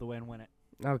gonna go all the way and win it.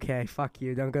 Okay, fuck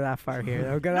you. Don't go that far here.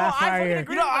 Don't go No, that I far fucking here.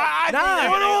 agree. No,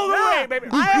 I baby.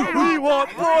 We want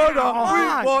Florida.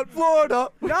 on. We want Florida.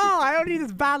 No, I don't need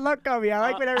this bad luck on me. I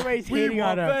like when everybody's hating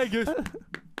on us. Vegas.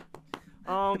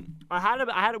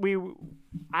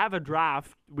 I have a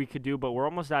draft we could do, but we're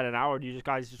almost at an hour. Do you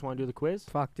guys just want to do the quiz?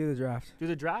 Fuck, do the draft. Do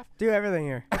the draft? Do everything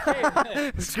here.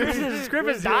 Scribs is do it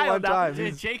one dialed time. up.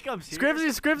 Dude, Jacob's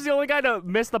Scribs the only guy to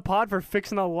miss the pod for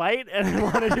fixing a light and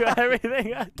want to do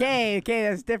everything. Okay,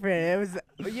 that's different. It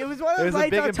was one of It those was a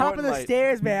lights big, on top of important the light.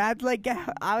 stairs, man.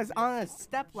 I was on a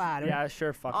step ladder. Yeah,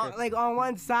 sure, fuck it. Like on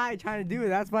one side trying to do it.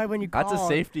 That's why when you call. That's a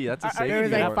safety. That's a Are- are safety. you There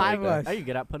was like network 5 right of there. us. Are you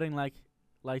good at putting like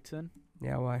lights in?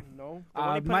 Yeah, why? No.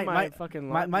 Might fucking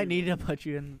might need to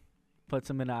put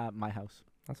some in my house.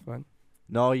 That's fun.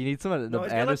 No, you need some of No, the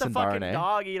he's gonna let the Anderson fucking barn, eh?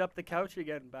 dog eat up the couch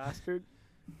again, bastard.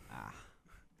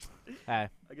 Hey,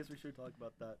 I guess we should talk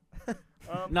about that.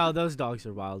 no, those dogs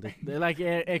are wild. They're like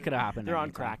it could have happened. They're on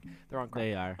anytime. crack. They're on crack.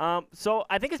 They are. So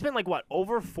I think it's been like what,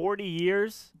 over 40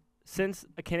 years since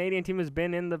a Canadian team has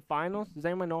been in the finals. Does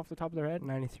anyone know off the top of their head?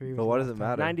 93. But what does it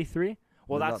matter? 93.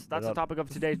 Well, They're that's not- that's they're the topic of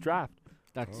today's draft.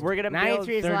 That's We're gonna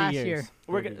 93 is 30 last years. year.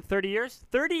 We're 30 years.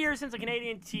 30 years since a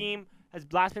Canadian team has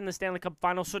last been in the Stanley Cup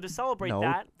final. So to celebrate No,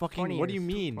 that, fucking. 20 What do you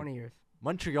years. mean? 20 years.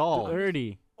 Montreal.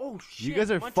 30. oh shit, You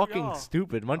guys are Montreal. fucking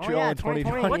stupid. Oh, Montreal yeah, in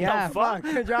 2020. What the yeah, fuck?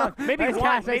 Good job. Maybe Nice one.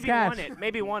 catch, nice Maybe catch. won it.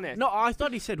 Maybe won it. No, I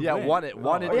thought he said Yeah, win. won it.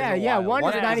 Won it. Oh, yeah, is a yeah, while. one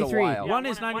is it a 93. while. One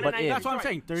is One 90. in But 93. in. That's what I'm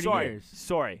saying. 30 sorry, years.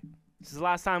 Sorry. This is the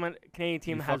last time a Canadian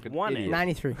team You has fucking won idiot. it.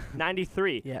 93.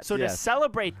 93. Yes. So to Yes.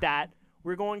 celebrate that,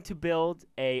 we're going to build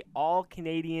a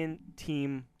all-Canadian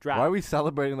team draft. Why are we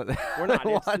celebrating that? We're not.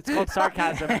 It's What? called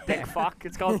sarcasm, dick fuck.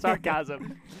 It's called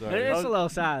sarcasm. Sorry. It is a little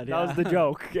sad. That was the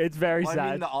joke. It's very Well, sad.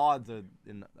 I mean, the odds are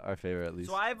in our favor at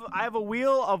least. So I have a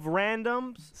wheel of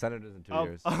randoms Senators in 2 of,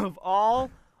 years. of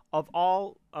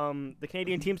all the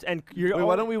Canadian teams, and you're Wait,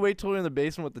 why don't we wait till we're in the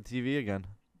basement with the TV again?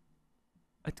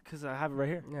 Because I have it right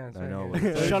here. Yeah, it's I right know,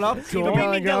 here. but- Shut up. You Keep don't make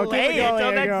me going, Joe. delay Keep it going,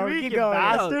 till next Joe. week, Keep you going.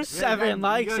 bastard. Yo, 7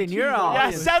 likes and you're choose off. Yeah,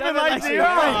 one. 7 likes and you're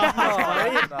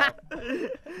off.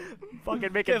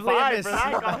 Fucking make it Give Liam 5 a for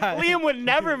that. slide. Liam would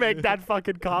never make that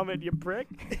fucking comment, you prick.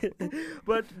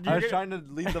 But I was trying to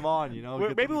lead them on, you know. get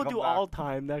them maybe to we'll come do back. all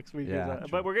time next week. Yeah, But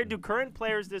true. we're gonna do current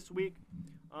players this week.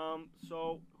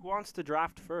 So who wants to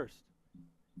draft first?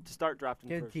 To start drafting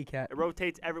Get a first. T-Cat. It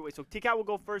rotates every way. So T-Cat will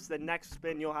go first. The next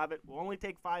spin you'll have it. We'll only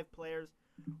take 5 players.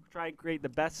 We'll try and create the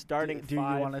best starting Do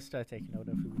 5. you want us to take note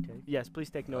of who we take? Yes, please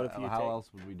take note of who you How take.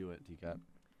 else would we do it, T-Cat?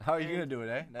 How are you gonna do it,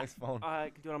 eh? Next phone. I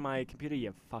can do it on my computer,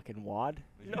 you fucking wad.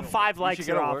 You should No, get a 5 work- you likes should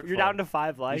get are a off. work You're phone. down to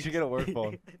 5 likes. You should get a work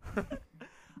phone.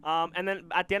 And then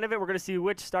at the end of it, we're going to see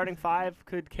which starting 5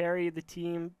 could carry the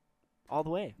team all the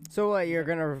way. So what? You're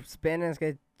gonna spin and it's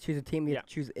gonna choose a team. You Yeah. have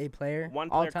to choose a player. One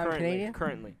player All-time currently. Canadian.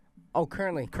 Currently. Oh,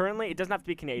 currently. Currently, it doesn't have to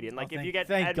be Canadian. Like, if you get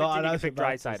Thank Edmonton, God, you I can was pick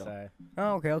about to Draisaitl. say.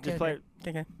 Oh, okay. Okay. Just play.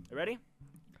 Okay. You ready?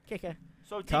 Okay.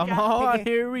 So, Come T-Cat, on, Pick it.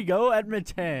 here we go,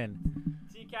 Edmonton.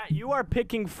 T-Cat, you are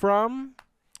picking from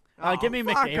Give me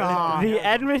fuck McDavid. off. the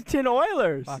Edmonton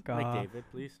Oilers. Fuck off. McDavid,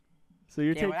 please. So you're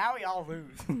Yeah, taking. well, now we all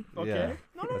lose. Okay. Yeah.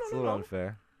 No, no, That's a no, little no.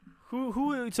 unfair.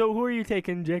 Who are you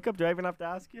taking, Jacob? Do I even have to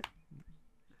ask you?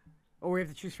 Oh, we have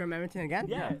to choose from Edmonton again?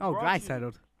 Yeah. Oh, we're all dry choosing.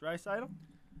 settled. Draisaitl?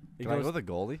 He Can I goes- go with a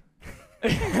goalie?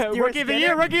 Rookie of the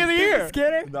year. Rookie of the year.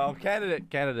 Skinner. No,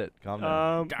 candidate. Calm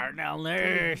down. Darnell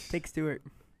Nurse. Take Stewart.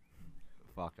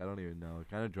 Fuck, I don't even know. It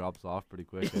kind of drops off pretty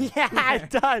quick. Yeah, it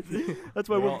does. That's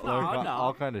why We're we're. all, No, no.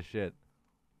 all kind of shit.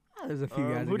 There's a few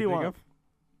guys. Who do you want?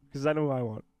 Because I know who I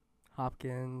want.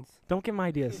 Hopkins. Don't get my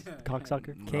ideas,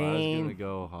 cocksucker. No, I was Kane. gonna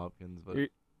go Hopkins, but You're-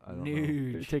 I don't know.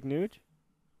 You Nuge. take Nuge?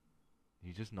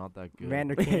 He's just not that good.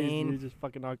 Vander He's Kane. just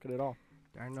fucking not good at all.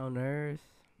 Darnell Nurse.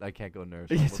 I can't go Nurse.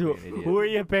 So, who are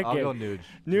you picking? I'll go Nuge.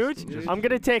 Nuge? Just- I'm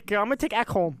gonna take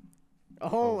Ekholm.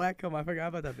 Oh, Ekholm. I forgot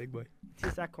about that big boy.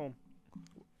 Just Ekholm.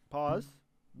 Pause.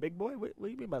 Big boy? What do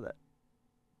you mean by that?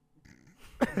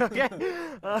 Okay.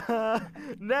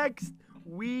 Next,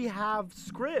 we have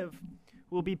Scriv.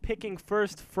 We'll be picking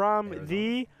first from Arizona.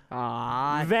 the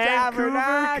Ah, Vancouver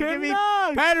Tabernacle. Give me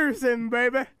Canucks. Patterson,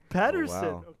 baby.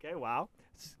 Pedersen. wow. Okay, wow.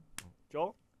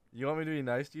 Joel? You want me to be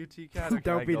nice to you, T-Cat? or can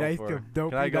Don't I be go nice for- to him. Don't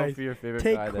Can I be go nice. for your favorite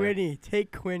Take guy there? Quinny.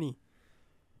 Take Quinny.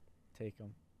 Take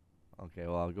him. Okay,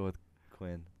 well I'll go with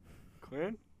Quinn.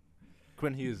 Quinn?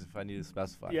 Quinn Hughes, if I need to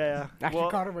specify. Yeah. Actually, Well,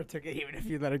 Connor would took it even if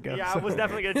you let it go. yeah, I was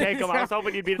definitely gonna take him. I was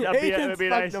hoping you'd be that'd He be gets fucked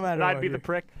nice. no matter That'd what be the here.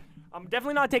 prick. I'm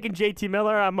definitely not taking JT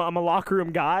Miller. I'm a locker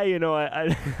room guy. You know,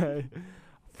 I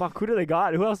fuck. Who do they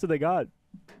got? Who else do they got?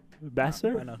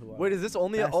 Besser. I know who I Wait, is this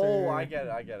only a? Besser. Oh, I get it.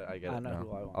 I I know now. who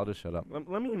I want. I'll just shut up.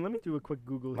 Let me do a quick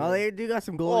Google Well, here. they do got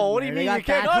some goals. Oh, in what do you there. mean They you got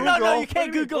can't? that No, Google. you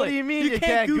can't Google it. What do you mean You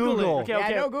can't Google it. Okay, Yeah,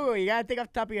 okay. no Google. You gotta think off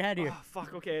the top of your head here. Oh,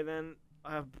 fuck. Okay, then.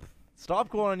 Stop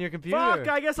going on your computer. Fuck.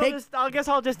 I guess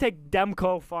I'll just take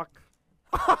Demko. Fuck.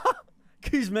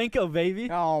 Kuzmenko, baby.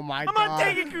 Oh my I'm god. not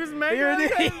taking Kuzmenko. You're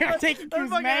taking That's fucking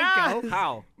Kuzmenko.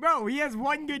 How? Bro, he has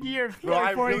one good year. Bro,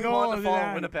 I 40 really goals. want to follow and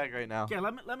that. Winnipeg right now. Okay,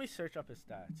 let me search up his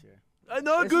stats here.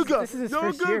 No This is- Google. this is his No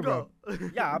first year, Google.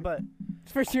 Yeah, but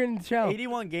It's first year in the show.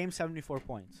 81 games, 74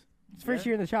 points. It's first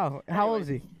year in the show. How old is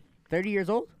he? 30 years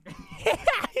old?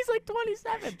 He's like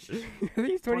 27. I think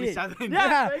he's 28. 27.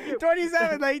 Yeah, thank you.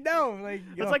 27. Like no, like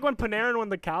It's like when Panarin won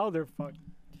the Calder. Fuck.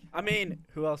 I mean,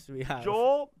 who else do we have?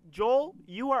 Joel,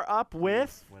 you are up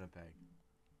with Winnipeg.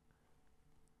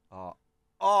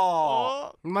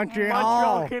 Oh.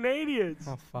 Montreal. Canadiens.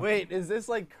 Oh, fuck. Wait, is this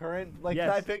like current? Like, Yes.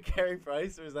 can I pick Carey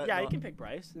Price or is that? Yeah, not? you can pick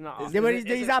Bryce. No, Is Yeah, but it-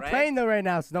 he's it not ranked? playing though right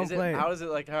now, so don't Is it- play. How is it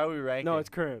like? How are we ranking? no, it's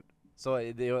current. So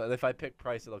if I pick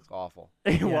Price, it looks awful.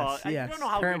 Well, I yes, don't know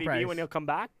how current good he'd be when price. he'll come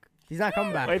back. He's not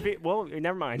coming back. Well,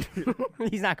 never mind.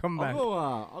 He's not coming back.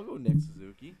 I'll go Nick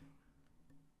Suzuki.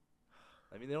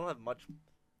 I mean, they don't have much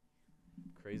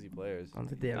crazy players. On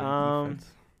the damn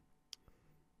defense.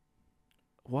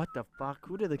 What the fuck?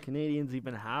 Who do the Canadians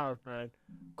even have, man?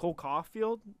 Cole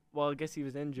Caulfield? Well, I guess he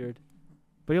was injured,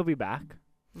 but he'll be back.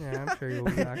 Yeah, I'm sure he'll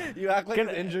be back. You act like Can-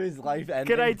 his injury's life ending.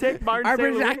 Could I take Martin Arbor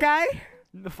St. Louis? that guy?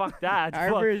 Fuck that. Fuck.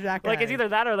 Arbor is that guy. Like it's either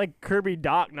that or like Kirby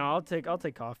Doc. No, I'll take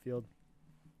Caulfield.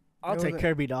 I'll Go take with it.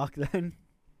 Kirby Doc then.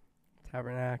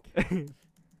 Tabernacle.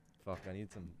 Fuck, I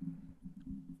need some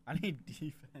I need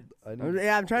defense. I need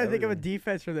Yeah, I'm trying to think of a everything.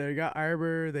 defense from there. They got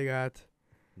Arbor. They got.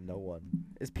 No one.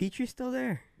 Is Petrie still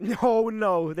there?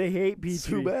 No, they hate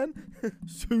Petrie. Subban?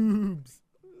 Subs.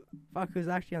 Fuck, who's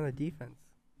actually on the defense?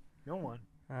 No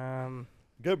one.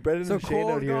 Get Brendan So and Shane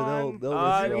Cole out here. gone. They'll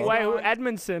listen he's up. Wait, who? gone.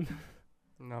 Edmondson.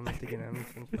 No, I'm not thinking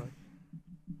Edmonton.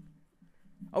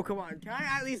 Oh, come on. Can I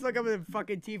at least look up the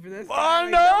fucking team for this? Oh guy?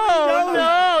 Like, no, nobody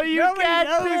knows. you Nobody can't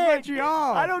knows pick.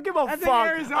 Montreal. I don't give a That's in fuck.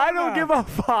 Arizona. I don't give a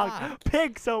fuck. Fuck.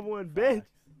 Pick someone, bitch.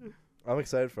 I'm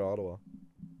excited for Ottawa.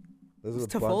 There's Is a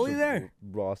bunch Toffoli of there?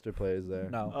 roster players there.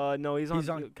 No. No, he's He's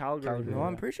on on Calgary. Calgary. No,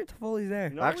 I'm pretty sure Toffoli's there.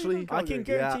 No, he's Actually, on I can Calgary.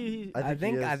 guarantee. I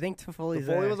think he is. Toffoli's Toffoli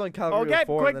there. was on Calgary Okay,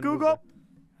 before. quick and then moved Google. up.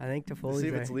 I think To Toffoli's see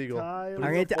if there. it's legal. Tyler. But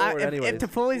I'm he's gonna a forward if anyways.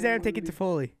 Toffoli's there, I'm taking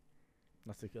Toffoli.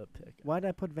 That's a good pick. Why'd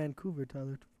I put Vancouver,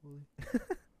 Tyler Toffoli?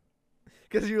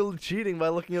 Because you were cheating by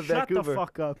looking at Shut Vancouver. the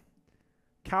fuck up.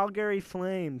 Calgary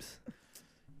Flames.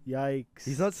 Yikes.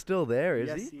 He's not still there, is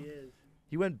yes, he? he is.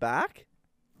 He went back?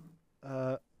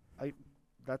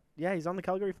 Yeah, he's on the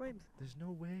Calgary Flames. There's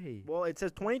no way. Well, it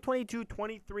says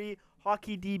 2022-23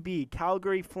 Hockey DB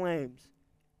Calgary Flames.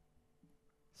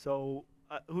 So,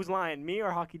 who's lying, me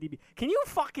or Hockey DB? Can you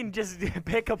fucking just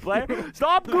pick a player?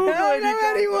 Stop googling. I don't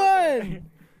know anyone.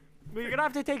 But you're gonna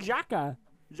have to take Xhaka.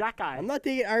 I'm not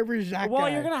taking Arbor Xhaka. Well,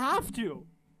 you're gonna have to,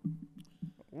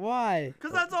 Why?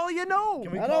 cause that's all you know.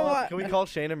 Can we I don't call? want- Can we call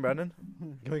Shane and Brendan?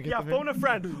 Can we get Yeah, them phone a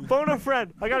friend. Phone a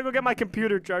friend. I gotta go get my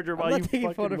computer charger I'm while not you taking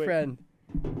fucking phone a wait. friend.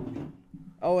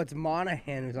 Oh, it's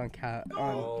Monahan who's on cat.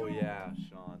 Oh yeah,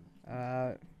 Sean.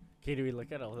 Okay, do we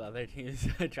look at all the other teams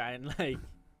to try and like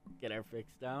get our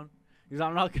picks down? Because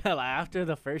I'm not gonna lie, after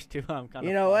the first two, I'm kind of.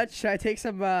 You know what? Should I take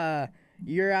some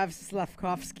Yurav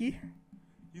Slavkovsky?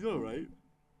 He's alright.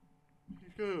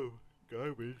 He's kind of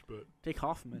garbage, but. Take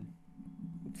Hoffman.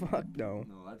 Fuck no.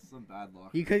 No, that's some bad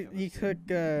luck. You took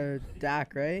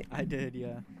Dak, right? I did,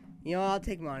 yeah. You know, I'll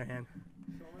take Monahan.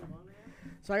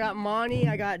 So I got Monty,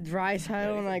 I got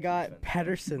Draisaitl, and I got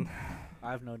Pedersen.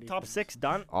 I have no defense. Top 6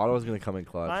 done. Ottawa's gonna come in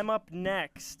clutch. I'm up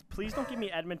next. Please don't give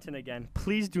me Edmonton again.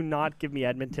 Please do not give me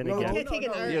Edmonton No, we again. can't take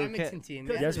an You Edmonton can't-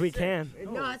 team. Yes, we can.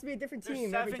 No, it has to be a different There's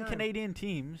team. every 7 time. Canadian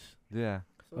teams. Yeah.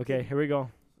 Okay, here we go.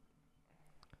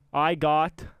 I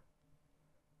got.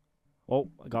 Oh,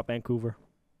 I got Vancouver.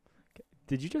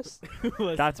 Did you just?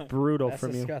 That's brutal That's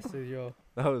from you. disgusting, yo.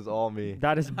 That was all me.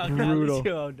 That is Okay, at least brutal.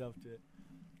 you owned up to it.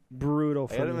 Brutal I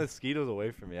got the from you. mosquitoes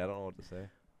away from me. I don't know what to say.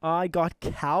 I got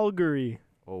Calgary.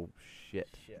 Oh shit.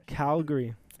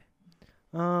 Calgary.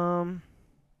 Well,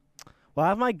 I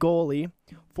have my goalie.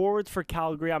 Forwards for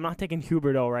Calgary. I'm not taking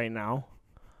Huberto right now.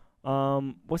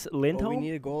 What's it? Oh, Lindholm? we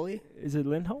need a goalie? Is it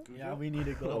Lindholm? Yeah, we need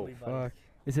a goalie. buddy. Fuck.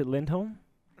 Is it Lindholm?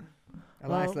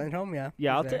 Elias Well, Lindholm, yeah.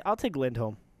 Yeah, He's there. I'll take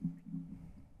Lindholm.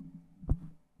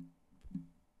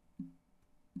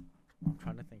 I'm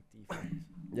trying to think defense.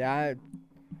 Yeah,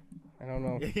 I don't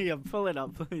know. Yeah, pull it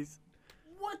up, please.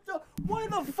 What the? Why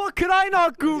the fuck could I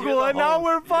not Google the and now host.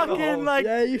 we're You're the fucking host. like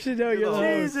Yeah, you should know. You're You're the the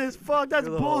host. host. Jesus fuck? That's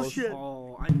You're the host. bullshit.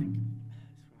 Oh, I think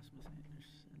it's Rasmus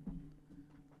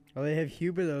Anderson. Oh, they have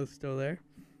Huberto still there.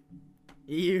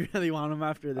 You really want him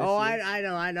after this? Oh, year?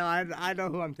 I know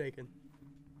who I'm taking.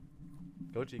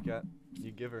 Go G-Cat.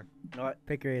 You give her. know what?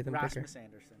 Pick her, Ethan. Pick her. Rasmus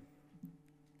Anderson.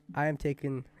 I am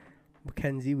taking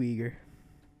Mackenzie Weegar.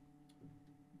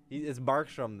 It's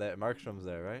Markstrom there. Markstrom's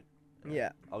there, right?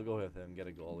 Yeah. I'll go with him. Get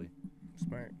a goalie.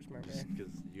 Smart man.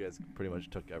 Because you guys pretty much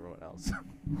took everyone else.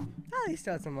 Ah, he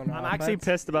still has someone on I'm actually offense.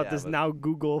 pissed about Yeah, this but- now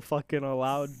Google fucking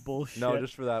allowed bullshit. No,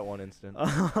 just for that one instant.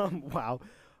 Wow.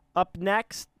 Up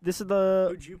next, this is the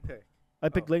Who'd you pick? I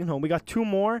picked Lindholm. We got 2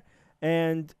 more,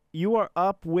 and you are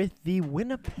up with the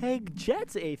Winnipeg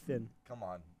Jets, Ethan. Come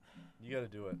on. You gotta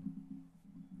do it.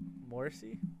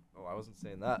 Morrissey? Oh, I wasn't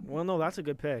saying that. Well, no, that's a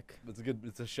good pick.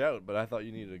 It's a shout, but I thought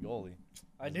you needed a goalie.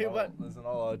 I There's do, not- but there's not a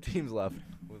lot of teams left.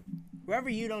 Whoever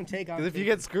you don't take, Because if you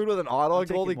get screwed with an Ottawa I'm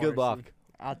taking goalie, good luck. Morrissey.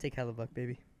 I'll take Hellebuck,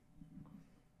 baby.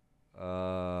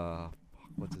 Fuck,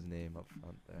 what's his name up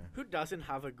front there? who doesn't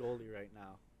have a goalie right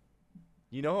now?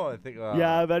 You know, I think.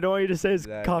 Yeah, but I don't want you to say his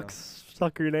yeah, I know.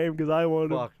 cocksucker name because I want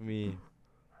to. Fuck me.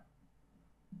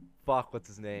 Fuck, what's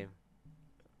his name?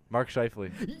 Mark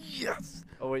Scheifele. Yes.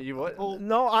 Oh wait, you what?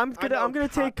 No, I'm gonna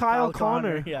take Kyle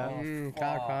Connor. Yeah.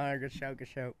 Kyle Connor, good shout, good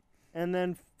shout. And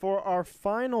then for our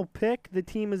final pick, the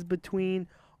team is between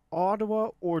Ottawa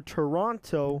or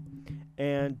Toronto,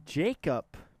 and Jacob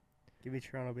Give me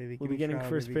Toronto, baby. will Give be me getting Toronto,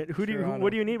 first baby. pick. What Toronto.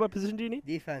 do you need? What position do you need?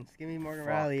 Defense. Give me Morgan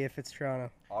Fuck. Riley if it's Toronto.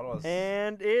 Ottawa's.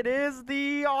 And it is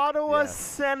the Ottawa Yes.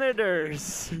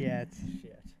 Senators. Yeah, it's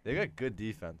Shit. They got good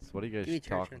defense. What are you give me guys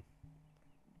talking? Churchman.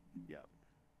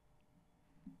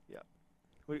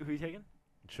 Who are you taking?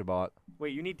 Shabbat.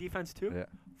 Wait, you need defense too? Yeah.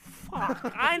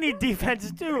 Fuck, I need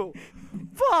defense too.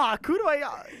 Fuck, who do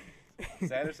I?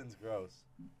 Sanderson's gross.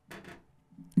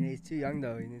 Yeah, he's too young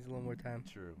though. He needs a little more time.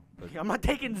 True. But I'm not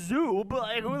taking Zoo, but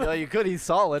like, who the? yeah, you could. He's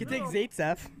solid. You can take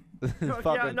Zaitsev.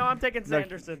 Yeah, no, I'm taking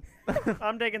Sanderson.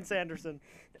 I'm taking Sanderson.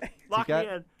 Lock me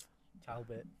in.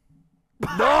 Talbot.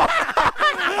 No!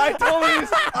 I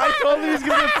told him he's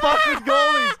gonna fuck with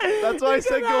goalies. That's why I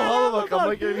said go Holloway. I'm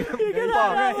like, You can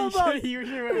have Hellebuck. You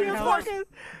You fucking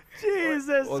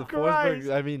Jesus well, Christ.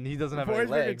 Forsberg, I mean, he doesn't have any Forsberg and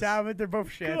legs. Talbot, they're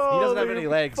both shit. He doesn't have Holy any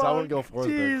legs, so I wouldn't go fuck, Forsberg.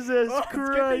 Jesus Oh, it's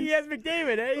good thing he Christ. has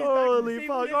McDavid, eh? He's Holy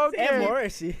fuck, okay. And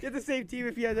Morrissey. Get the same team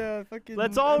if you had a fucking.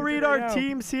 Let's all read our now.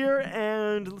 teams here,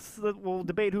 and we'll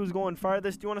debate who's going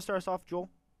farthest. Do you want to start us off, Joel?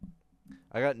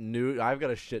 I've got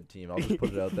a shit team. I'll just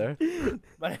put it out there.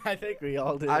 But I think we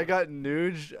all do. I got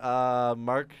Nuge,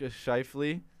 Mark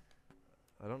Scheifele.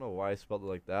 I don't know why I spelled it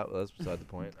like that, but that's beside the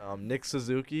point. Nick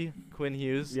Suzuki, Quinn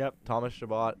Hughes, Yep. Thomas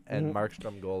Chabot, and Mhm.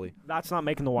 Markstrom goalie. That's not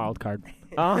making the wild card.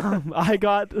 I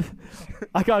got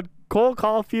Cole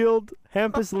Caulfield,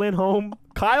 Hampus Lindholm,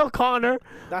 Kyle Connor,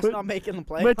 That's not making the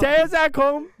play. Mateus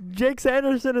Ekholm, Jake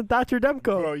Sanderson, and Thatcher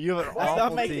Demko. Bro, you have an That's not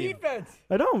awful my team. defense.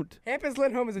 I don't. Hampus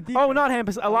Lindholm is a defense. Oh, not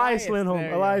Hampus. Elias Lindholm. there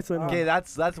you Elias go. Lindholm. Okay,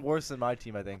 that's worse than my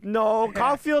team, I think. No,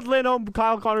 Caulfield, Lindholm,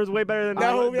 Kyle Connor is way better than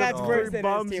No, the that's no. worse than his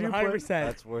bums team. you put. 100%.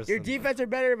 That's worse. Your than defense are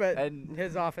better, but and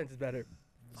his offense is better.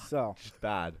 So, just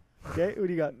bad. Okay, who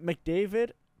do you got?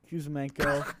 McDavid,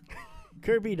 Kuzmenko,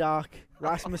 Kirby Doc,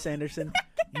 Rasmus Anderson,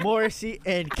 Morrissey,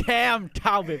 and Cam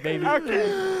Talbot, baby.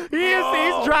 Okay.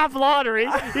 He's draft lottery.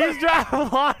 He's draft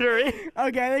lottery.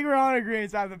 Okay, I think we're all in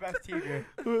agreement. I'm the best team here.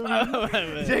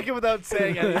 Take it without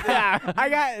saying anything. I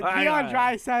got I Leon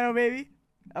got it. Draisaitl, baby.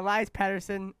 Elias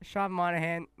Pettersson, Sean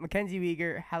Monahan, Mackenzie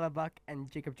Weegar, Hellebuck, and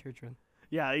Jacob Churchman.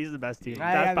 Yeah, he's the best team.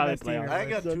 I That's got the probably best team. playoff. I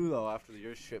got two though after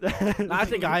your shit. I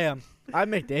think I am. I'm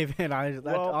McDavid. That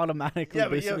Well, automatically Yeah,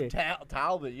 but beats you me. have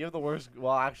Talbot. You have the worst.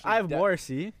 Well, actually, I have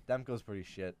Morrissey. Demko's pretty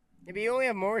shit. Yeah, but you only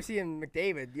have Morrissey and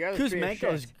McDavid. The other three are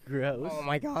Kuzmenko's shit. gross. Oh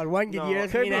my god, one good No, year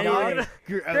doesn't Kirby mean Dach. anything.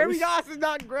 Gross. Kirby Doss is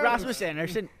not gross. Rasmus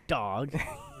Anderson, dog.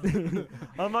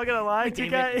 I'm not gonna lie, you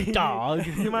McDavid, dog.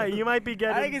 you might be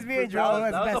getting. I think it's me and Joel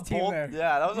as the best team bold, there.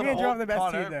 Yeah, that was Me a and Joel bold the best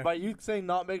Connor, team there. But you saying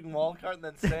not making wild card and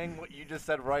then saying what you just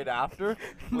said right after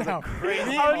was No. a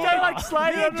crazy. I was trying to like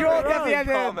slide Me it and Joel under the definitely rug. have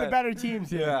the comment. better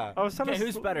teams here. Yeah. I was trying Okay, to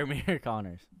who's better, me or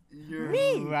Connors?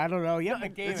 Me? I don't know. You have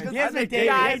It's McDavid. 'cause Yes, I think McDavid.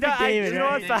 Yeah, Yes, I McDavid. you know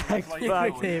what? right? Facts, Like, Yes,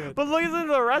 facts. McDavid. But look at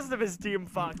the rest of his team.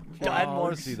 Fuck. And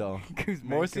Morrissey though. Kuzmenko.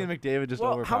 Morrissey and McDavid just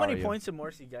Well, overpower how many you. points did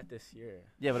Morrissey get this year?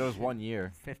 Yeah, but it was 1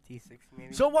 year. 50, 60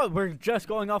 maybe. So what? We're just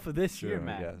going off of this year, Sure,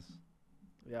 man.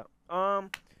 Yes. Yeah.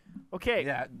 Okay.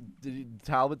 Yeah. Did you,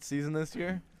 Talbot's season this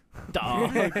year?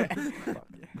 Dog. I think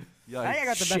I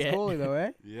got the best Shit. goalie though,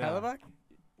 eh? Yeah. Hellebuck?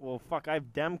 Well, fuck. I have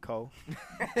Demko.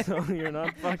 So you're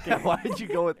not fucking. Why did you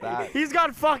go with that? He's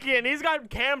got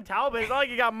Cam Talbot. It's not like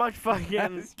he got much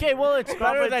fucking. Okay, well, it's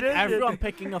better than Competition. everyone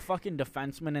picking a fucking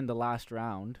defenseman in the last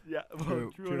round. Yeah, well,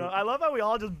 True, true true. enough. I love how we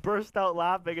all just burst out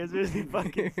laughing as soon as he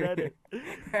fucking said it.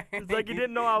 It's like he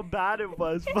didn't know how bad it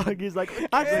was. Fuck, he's like,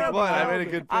 I'm "Cam saying- What? I Talbot." made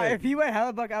a good If pick. he went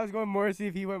Hellebuck, I was going Morrissey.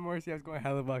 If he went Morrissey, I was going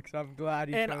Hellebuck. So I'm glad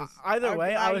he And chose. either I'm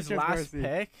way, glad I he was chose last Morrissey.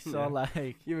 pick, so Yeah.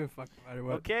 like You would fucking matter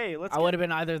what. Okay, let's. I would have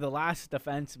been either the last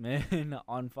defenseman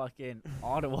on fucking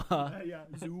Ottawa Yeah,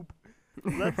 Zoop.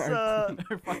 Let's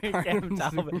or fucking Cam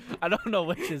Talbot. I don't know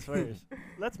which is first.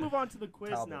 let's move on to the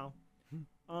quiz Talbot. now.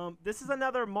 This is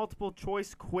another multiple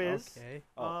choice quiz. Okay.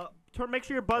 Make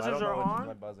sure your buzzers are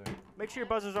on. Make sure your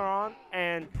buzzers are on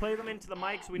and play them into the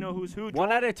mic so we know who's who.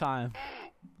 One at a time.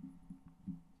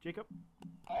 Jacob.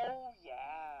 Oh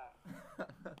yeah.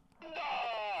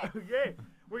 Okay,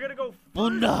 we're gonna go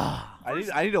Bunda.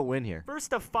 I need a win here.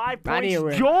 first of 5 I need points. a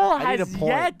win. Joel I need has a point.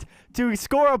 yet to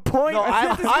score a point. No,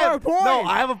 I to score a point. No,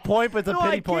 I have a point, but it's a No, I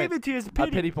pity point. gave it to you as a A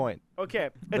pity. pity point. Okay,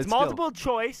 But it's still. multiple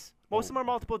choice. Most of them Oh. are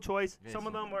multiple choice. Okay, Some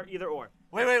of so- them are either or.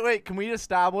 Wait. Can we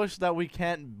establish that we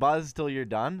can't buzz till you're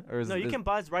done, or is No, you this can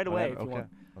buzz right away if whatever?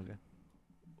 you want.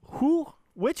 Okay.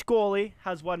 Which goalie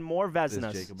has won more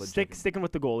Vezinas? Jacob, let Jacob. Sticking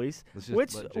with the goalies. Let's just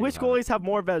Which let Jacob which have it. goalies have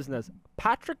more Vezinas?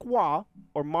 Patrick Waugh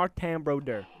or Martin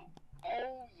Brodeur?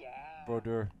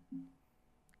 Brodeur.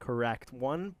 Correct.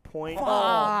 1 point.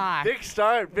 Fuck. Big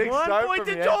start. Big 1 start point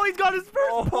for to me. Joel. He's got his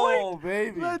first point. Oh,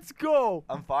 baby. Let's go.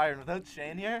 I'm fired. Without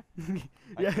Shane here,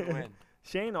 I Yeah. can win.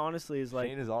 Shane honestly is like.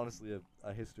 Shane is honestly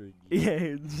a history geek. Yeah.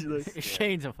 he's like-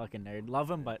 Shane's a fucking nerd.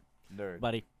 Love him, but Nerd.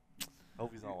 buddy.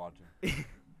 Hope he's not watching.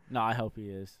 No, I hope he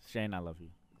is. Shane, I love you.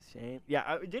 Shane.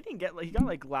 Yeah. Didn't he get like he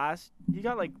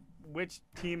got like which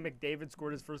team McDavid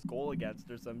scored his first goal against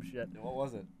or some shit? What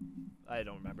was it? I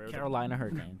don't remember. It was Carolina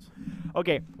Hurricanes.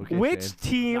 Okay, Okay, which Shane.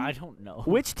 team? I don't know.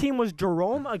 Which team was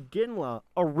Jerome Aginla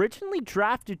originally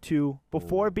drafted to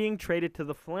before being traded to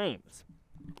the Flames?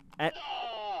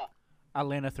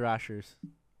 Atlanta Thrashers.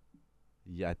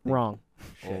 Yeah, I think Wrong. Oh,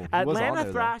 he was on Atlanta there,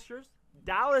 though. Thrashers,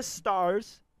 Dallas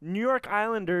Stars, New York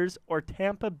Islanders, or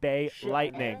Tampa Bay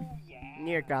Lightning?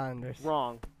 New York Islanders.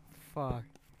 Wrong. Fuck.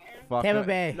 Fuck Tampa it.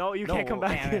 Bay. No, you can't come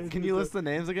back. Damn Can you list the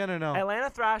names again or no? Atlanta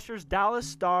Thrashers, Dallas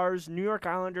Stars, New York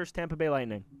Islanders, Tampa Bay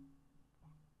Lightning.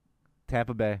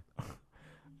 Tampa Bay.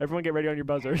 Everyone get ready on your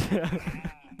buzzers.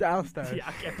 Dallas Stars. Yeah,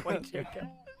 I can't point you.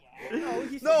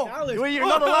 No, Wait, you're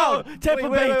not allowed. Tampa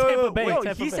Wait, Bay, wait, wait, Tampa wait, Bay. wait.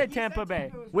 No, he said Tampa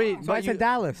Bay. Wait, So I said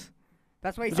Dallas.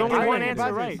 That's why he There's said only Dallas. one answer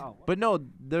Buzzers. right. But no,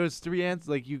 there's 3 answers.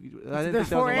 Like you, I didn't There's think that was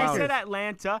 4 I allowed. answers. said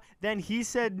Atlanta, then he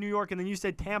said New York, and then you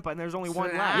said Tampa, and there's only one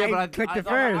So left. I- Yeah, but clicked it thought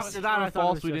that first. was After that, I thought it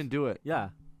false. was We just- didn't do it. Yeah.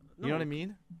 You know what I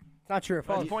mean? It's not true or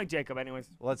Well, false. point Jacob, anyways.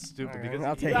 Well, that's stupid Alright, because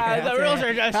I'll take it. Yeah, I'll the take rules it.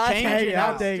 are just I'll changing take it. now.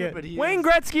 I'll take it. Stupid, he Wayne is.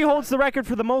 Gretzky holds the record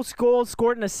for the most goals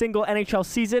scored in a single NHL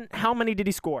season. How many did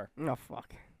he score? Oh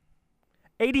fuck.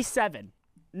 87,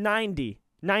 90,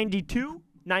 92,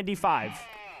 95.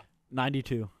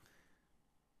 92.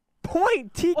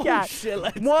 Point, T-Cat. shit,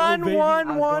 let's go, 1 baby. 1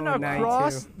 I was 1 going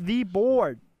across 92. the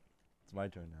board. It's my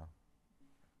turn now.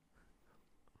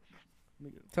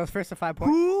 So it's first to 5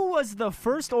 points. Who was the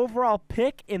first overall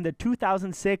pick in the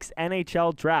 2006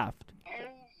 NHL draft?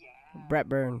 Brett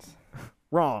Burns.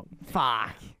 Wrong.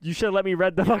 Fuck. You should have let me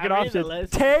read the fucking read the options.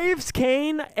 list. Taves,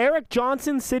 Kane, Eric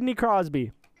Johnson, Sidney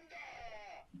Crosby.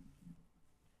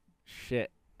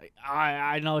 Shit.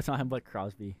 I know it's not him, but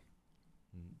Crosby.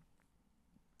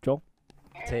 Joel?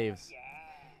 Taves.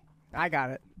 I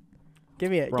got it.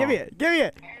 Give me it. Wrong. Give me it. Give me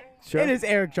it. Sure. It is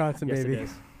Eric Johnson, Yes, baby. it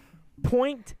is.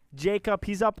 Point, Jacob.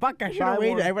 He's up. Fuck, I should by have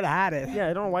waited. one. I would have had it. Yeah,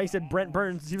 I don't know why he said Brent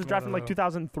Burns. He was drafted in like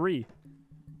 2003.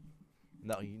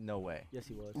 No, no way. Yes,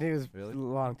 he was. It was Really? a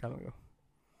long time ago.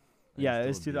 Yeah, Still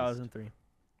it's a beast. 2003.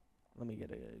 Let me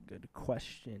get a good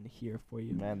question here for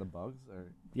you. Man, the bugs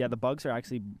are Yeah, the bugs are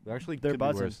actually they're actually They're could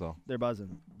buzzing. be worse though. they're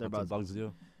buzzing. They're That's what buzzing. bugs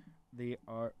do. They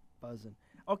are buzzing.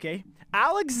 Okay,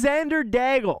 Alexander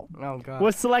Daigle Oh god.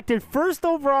 was selected first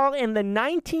overall in the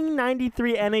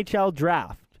 1993 NHL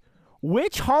draft.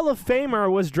 Which Hall of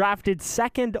Famer was drafted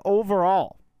second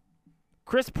overall?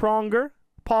 Chris Pronger,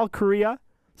 Paul Kariya,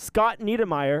 Scott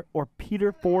Niedermayer, or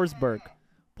Peter Forsberg?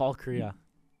 Paul Kariya.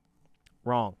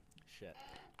 Wrong. Shit.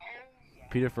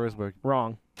 Peter Forsberg.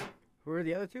 Wrong. Who are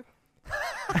the other two?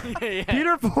 Yeah.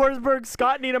 Peter Forsberg,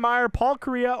 Scott Niedermayer, Paul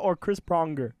Kariya, or Chris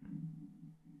Pronger?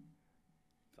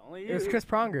 Only It was Chris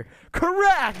Pronger.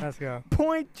 Correct! Let's go.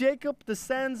 Point, Jacob. The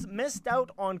Sens missed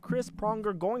out on Chris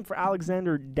Pronger, going for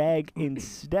Alexander Dag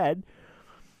instead.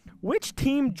 Which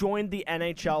team joined the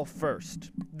NHL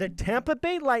first? The Tampa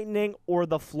Bay Lightning or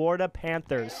the Florida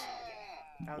Panthers?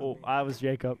 Oh, I was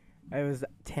Jacob. It was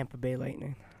Tampa Bay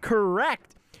Lightning.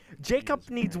 Correct. Jacob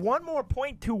needs one more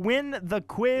point to win the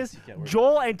quiz. T-Cat, we're-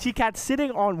 Joel and T-Cat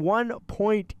sitting on 1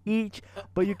 point each,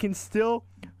 but you can still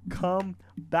come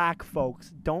back,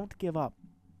 folks. Don't give up.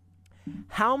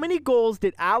 How many goals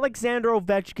did Alexander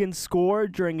Ovechkin score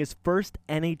during his first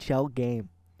NHL game?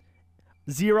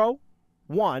 0,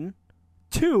 1,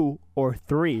 2, or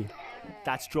 3?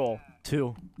 That's Joel.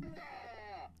 2.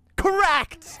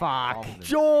 Correct. Fuck. Confident.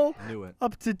 Joel Knew it.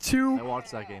 up to I 2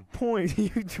 watched that game points.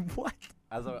 What?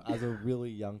 as a really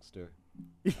youngster.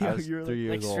 I Yeah, was you're 3 years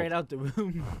Like old. straight out the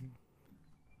womb.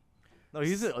 No,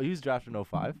 he was drafted in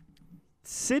 05.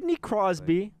 Sidney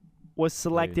Crosby was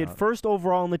selected not. first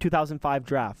overall in the 2005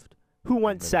 draft. Who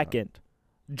went Maybe not. second?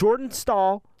 Jordan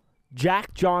Stahl,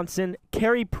 Jack Johnson,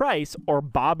 Carey Price, or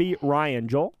Bobby Ryan?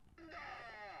 Joel?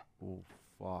 Oh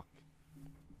fuck.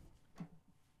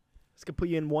 This could put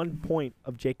you in 1 point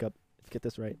of Jacob if you get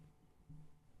this right.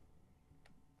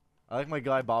 I like my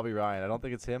guy Bobby Ryan. I don't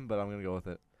think it's him, but I'm gonna go with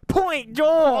it. Point,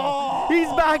 Joel!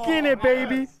 He's back in it,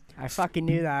 baby. I fucking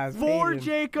knew that. I was 4 fading.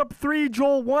 Jacob, 3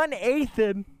 Joel, 1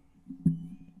 Ethan.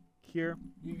 Here.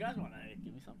 You guys want to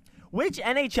give me something? Which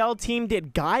NHL team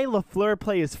did Guy Lafleur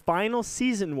play his final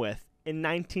season with in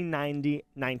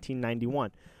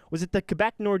 1990-1991? Was it the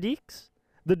Quebec Nordiques,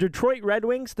 the Detroit Red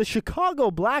Wings, the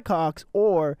Chicago Blackhawks,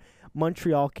 or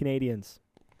Montreal Canadiens?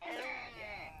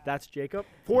 That's Jacob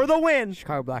for the win.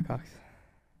 Chicago Blackhawks.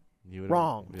 You would've-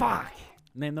 Wrong. yeah. Fuck.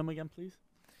 Name them again, please.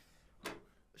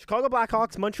 Chicago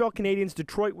Blackhawks, Montreal Canadiens,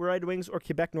 Detroit Red Wings, or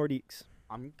Quebec Nordiques?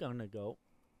 I'm gonna go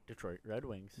Detroit Red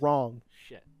Wings. Wrong.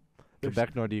 Shit.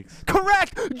 Quebec Nordiques.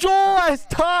 Correct. Joel has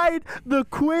tied the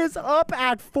quiz up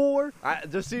at 4.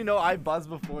 Just so you know, I buzzed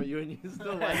before you, and you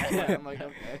still like it. I'm like,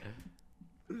 okay.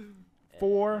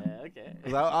 4, Yeah, okay.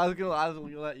 'Cause I was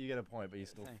gonna let you get a point, but you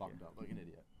still Thank fucked you. up like an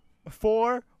idiot.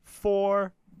 4,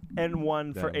 4, and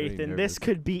 1 Yeah, for I'm getting Ethan. nervous. This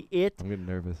could be it. I'm getting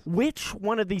nervous. Which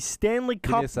one of these Stanley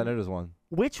Give me Cup a Senators one.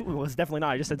 Which was definitely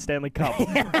not. I just said Stanley Cup.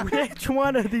 Which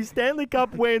one of these Stanley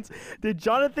Cup wins did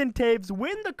Jonathan Toews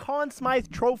win the Conn Smythe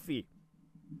Trophy?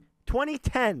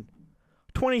 2010,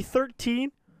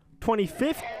 2013,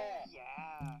 2015.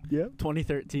 Yeah.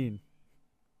 2013.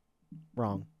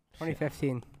 Wrong.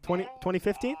 2015.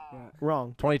 2015? Yeah.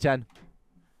 Wrong. 2010.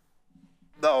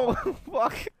 No.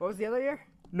 Fuck. What was the other year?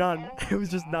 None. It was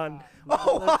just none.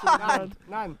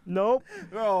 None. Nope.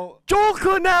 Bro. Joel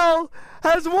Cornell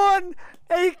has won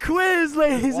a quiz,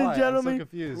 ladies and I'm gentlemen. so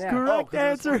confused. Yeah. Correct 'cause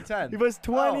answer. It was 2010. It was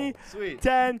 2010.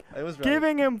 Oh, sweet. It was right.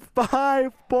 Giving him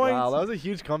 5 points. Wow, that was a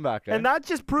huge comeback. Eh? And that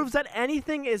just proves that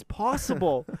anything is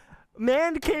possible.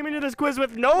 Man came into this quiz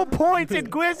with no points in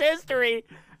quiz history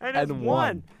and has And won.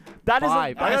 won. That is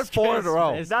Five. the I got best 4 in a quiz.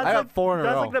 row. That's I got like, 4 in a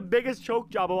that's row. like the biggest choke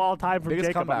job of all time from Biggest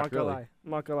Jacob. comeback, I'm not gonna really. lie.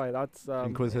 I'm not gonna lie. That's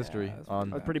in quiz history that's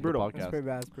on pretty the brutal. podcast. That's pretty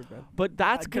bad. That's pretty bad. But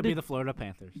that's That could be gonna the Florida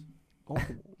Panthers.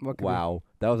 What could Wow,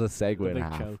 that was a segue The and a big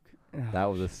half. choke. That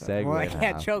was a segue. Well, I and a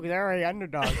can't half. choke. They're already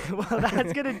underdogs. well,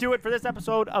 that's going to do it for this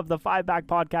episode of the 5 Back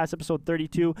Podcast, episode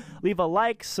 32. Leave a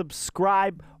like,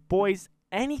 subscribe. Boys,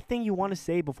 anything you want to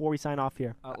say before we sign off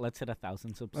here? Let's hit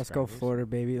 1,000 subscribers. Let's go Florida,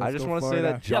 baby. I Let's just go want to say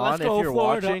Florida. that, John, let's if go you're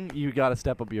Florida. watching, you got to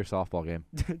step up your softball game.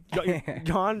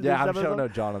 John? Yeah, I'm this shouting episode?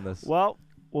 out John on this. Well,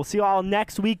 we'll see you all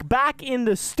next week back in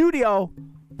the studio.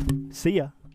 See ya.